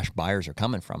of your cash buyers are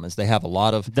coming from, is they have a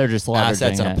lot of They're just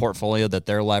assets in it. a portfolio that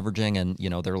they're leveraging, and,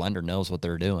 you know, their lender knows what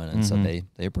they're doing. And so they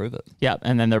approve it. Yeah.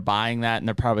 And then they're buying that, and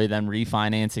they're probably then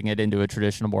refinancing it into a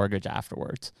traditional mortgage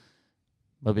afterwards.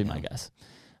 Would be my guess.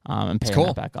 And paying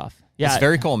that back off. Yeah. It's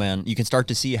very cool, man. You can start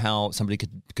to see how somebody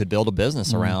could build a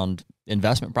business around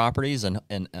investment properties and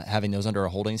having those under a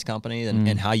holdings company,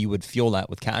 and how you would fuel that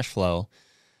with cash flow.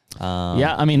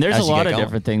 Yeah, I mean, there's a lot of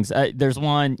different things. There's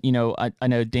one, you know, I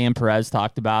know Dan Perez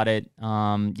talked about it,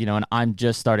 you know, and I'm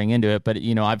just starting into it, but,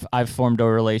 you know, I've formed a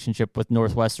relationship with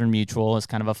Northwestern Mutual as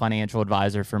kind of a financial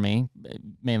advisor for me,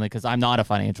 mainly because I'm not a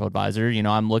financial advisor. You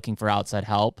know, I'm looking for outside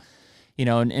help, you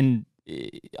know, and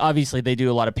obviously they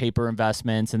do a lot of paper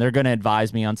investments, and they're going to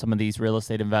advise me on some of these real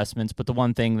estate investments. But the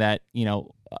one thing that, you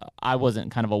know, I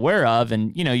wasn't kind of aware of,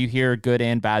 and, you know, you hear good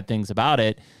and bad things about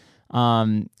it,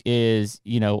 is,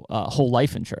 you know, whole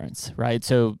life insurance, right?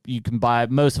 So you can buy,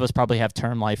 most of us probably have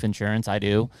term life insurance. I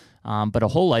do. But a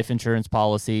whole life insurance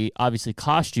policy obviously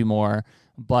costs you more,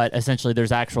 but essentially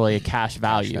there's actually a cash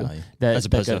value, as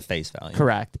opposed to a face value.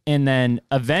 Correct. And then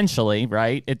eventually,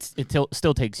 right, it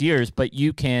still takes years, but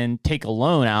you can take a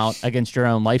loan out against your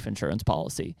own life insurance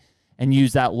policy and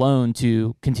use that loan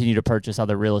to continue to purchase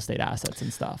other real estate assets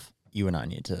and stuff. You and I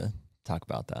need to talk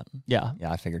about that. Yeah.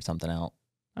 Yeah, I figured something out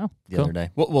the other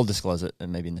day. We'll disclose it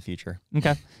maybe in the future.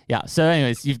 Okay. Yeah. So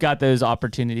anyways, you've got those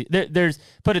opportunities. There's,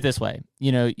 put it this way,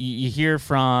 you know, you hear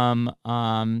from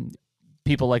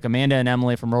people like Amanda and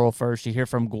Emily from Rural First. You hear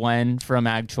from Gwen from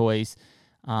Ag Choice.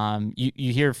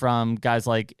 You hear from guys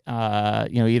like, you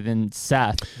know, even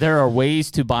Seth. There are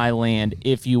ways to buy land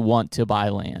if you want to buy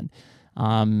land.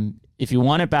 If you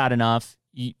want it bad enough,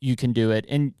 you can do it.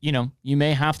 And, you know, you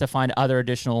may have to find other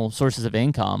additional sources of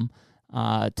income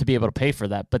to be able to pay for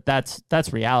that. But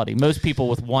that's reality. Most people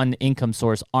with one income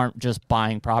source aren't just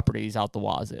buying properties out the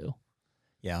wazoo.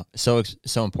 Yeah, so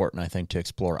important, I think, to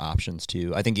explore options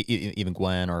too. I think even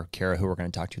Gwen or Kara, who we're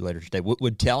going to talk to later today,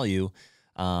 would tell you,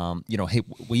 you know, hey,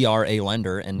 we are a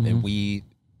lender, and we,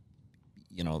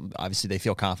 you know, obviously they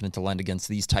feel confident to lend against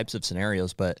these types of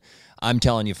scenarios. But I'm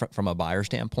telling you, from a buyer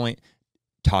standpoint,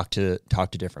 talk to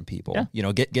different people. Yeah. You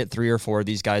know, get 3 or 4 of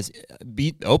these guys.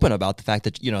 Be open about the fact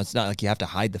that, you know, it's not like you have to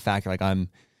hide the fact like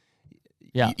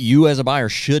you as a buyer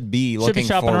should be looking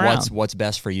for what's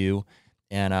best for you.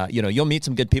 And, you know, you'll meet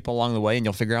some good people along the way, and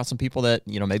you'll figure out some people that,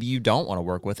 you know, maybe you don't want to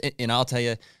work with. And I'll tell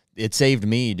you, it saved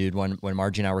me, dude, when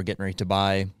Margie and I were getting ready to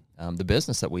buy the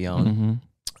business that we own.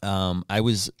 I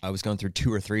was going through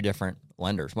 2 or 3 different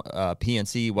lenders,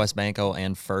 PNC, Westbanco,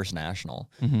 and First National.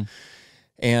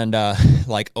 And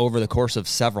like over the course of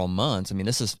several months, I mean,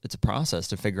 it's a process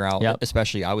to figure out,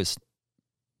 especially I was,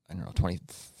 I don't know,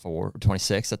 24,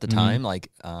 26 at the time. Like,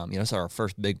 you know, it's our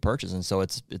first big purchase. And so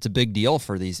it's a big deal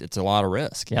for these. It's a lot of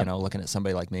risk, you know, looking at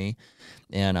somebody like me.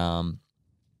 And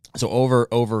so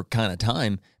over kind of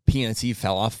time, PNC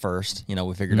fell off first. You know,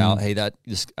 we figured out, hey, that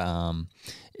just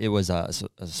it was a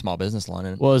small business loan.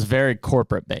 And Well, it's very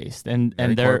corporate based, and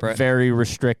they're corporate. very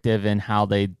restrictive in how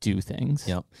they do things.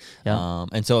 Yep. Yeah.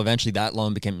 And so eventually that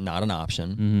loan became not an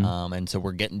option. Mhm. And so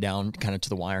we're getting down kind of to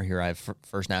the wire here. I have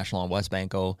First National and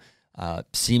Westbanco,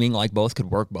 seeming like both could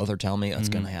work. Both are telling me it's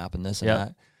going to happen, this and Yep.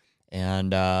 that.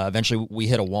 And eventually we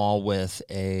hit a wall with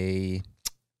it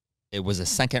was a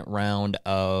second round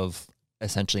of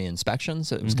essentially inspections.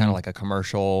 So it was kind of like a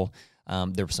commercial.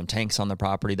 There were some tanks on the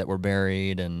property that were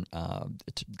buried, and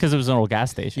Because it was an old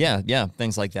gas station. yeah,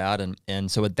 things like that. And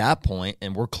so at that point,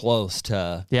 and we're close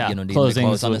to needing to closing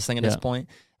close on was- this thing at this point.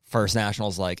 First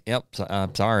National's like, yep,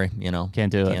 sorry,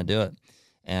 Can't do it. can't do it.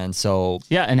 And so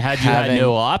Yeah, and had you had Having-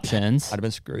 no options, I'd have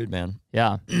been screwed, man.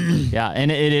 yeah, yeah,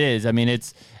 and it is. I mean,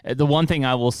 it's the one thing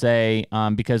I will say,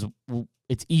 because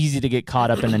it's easy to get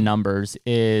caught up in the numbers,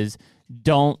 is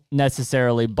don't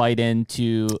necessarily bite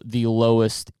into the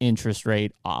lowest interest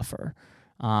rate offer.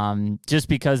 Just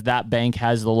because that bank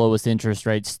has the lowest interest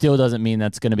rate still doesn't mean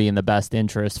that's going to be in the best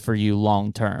interest for you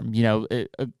long term.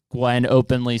 Gwen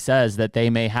openly says that they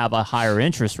may have a higher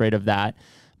interest rate of that,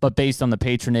 but based on the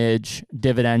patronage,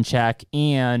 dividend check,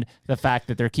 and the fact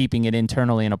that they're keeping it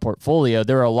internally in a portfolio,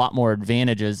 there are a lot more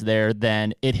advantages there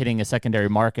than it hitting a secondary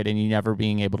market and you never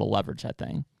being able to leverage that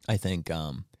thing. I think,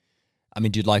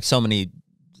 dude, like so many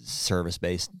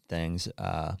service-based things,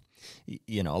 a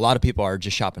lot of people are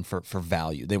just shopping for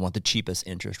value. They want the cheapest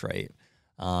interest rate.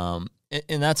 And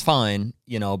that's fine,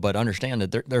 but understand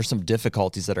that there's some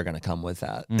difficulties that are going to come with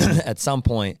that. At some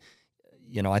point,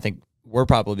 I think we're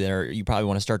probably there. You probably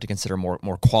want to start to consider more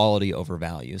quality over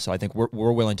value. So I think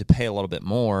we're willing to pay a little bit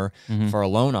more for a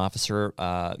loan officer,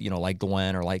 like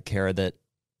Gwen or like Kara, that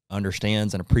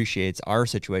understands and appreciates our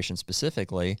situation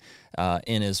specifically,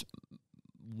 and is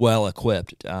well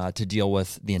equipped to deal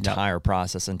with the entire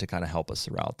process and to kind of help us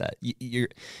throughout that.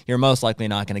 You're most likely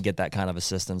not going to get that kind of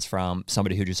assistance from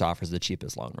somebody who just offers the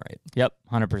cheapest loan rate. Yep,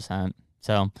 100%.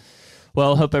 So,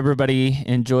 well, hope everybody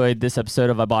enjoyed this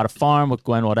episode of I Bought a Farm with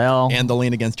Gwen Waddell. And the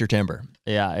lien against your timber.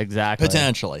 Yeah, exactly.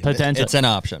 Potentially. Potentially. It's an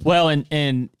option. Well,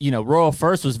 and Royal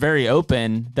First was very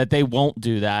open that they won't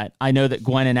do that. I know that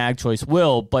Gwen and Ag Choice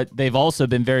will, but they've also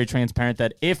been very transparent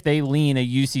that if they lien a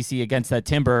UCC against that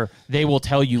timber, they will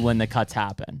tell you when the cuts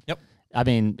happen. Yep. I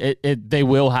mean, they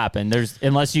will happen.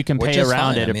 Unless you can Which pay is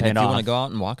around fine. it or if pay it you off. want to go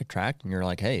out and walk a tract and you're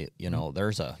like, hey,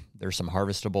 there's some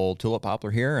harvestable tulip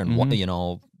poplar here, and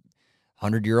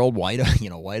 100-year-old white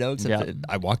oaks. Yep.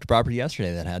 I walked a property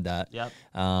yesterday that had that. Yep.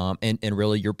 And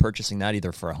really you're purchasing that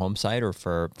either for a home site or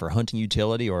for hunting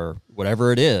utility or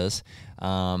whatever it is.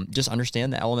 Just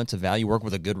understand the elements of value, work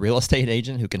with a good real estate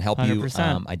agent who can help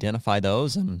 100%. you identify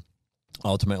those, and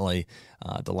ultimately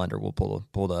the lender will pull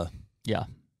the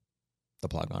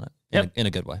plug on it in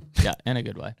a good way. Yeah, in a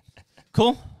good way.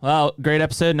 Cool. Well, great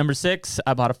episode number 6.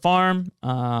 I Bought a Farm.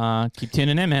 Keep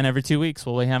tuning in, man. Every 2 weeks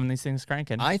we'll be having these things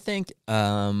cranking. I think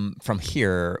from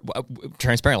here,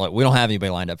 transparently, we don't have anybody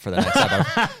lined up for the next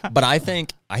episode, but I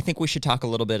think we should talk a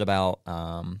little bit about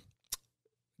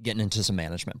getting into some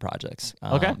management projects.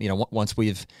 Okay. Once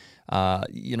we've,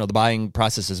 the buying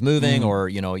process is moving, or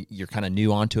you're kind of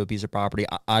new onto a piece of property.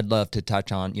 I'd love to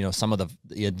touch on some of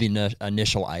the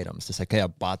initial items to say, okay, I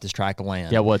bought this tract of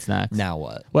land. Yeah. What's next? Now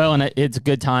what? Well, and it's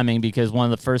good timing because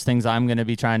one of the first things I'm going to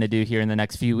be trying to do here in the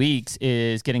next few weeks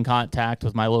is get in contact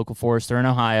with my local forester in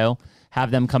Ohio, have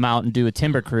them come out and do a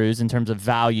timber cruise in terms of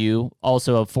value,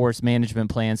 also a forest management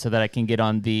plan so that I can get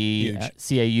on the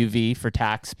CAUV for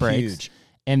tax breaks. Huge.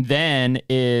 And then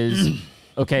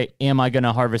okay, am I going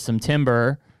to harvest some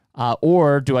timber,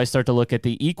 or do I start to look at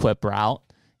the EQIP route,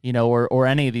 or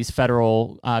any of these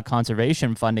federal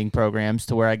conservation funding programs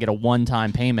to where I get a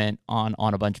one-time payment on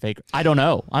a bunch of acres? I don't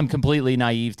know. I'm completely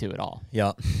naive to it all.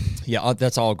 Yeah,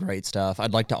 that's all great stuff.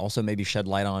 I'd like to also maybe shed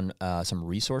light on some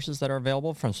resources that are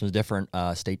available from some different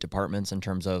state departments in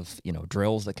terms of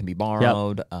drills that can be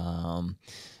borrowed.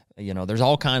 There's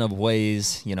all kind of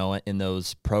ways, in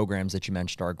those programs that you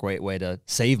mentioned are a great way to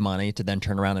save money to then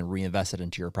turn around and reinvest it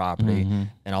into your property.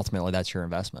 And ultimately that's your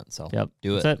investment. So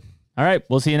do it. That's it. All right.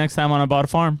 We'll see you next time on I Bought a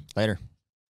Farm. Later.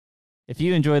 If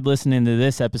you enjoyed listening to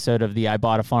this episode of the I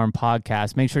Bought a Farm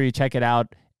podcast, make sure you check it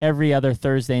out every other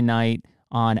Thursday night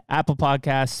on Apple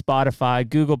Podcasts, Spotify,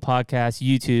 Google Podcasts,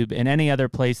 YouTube, and any other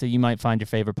place that you might find your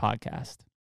favorite podcast.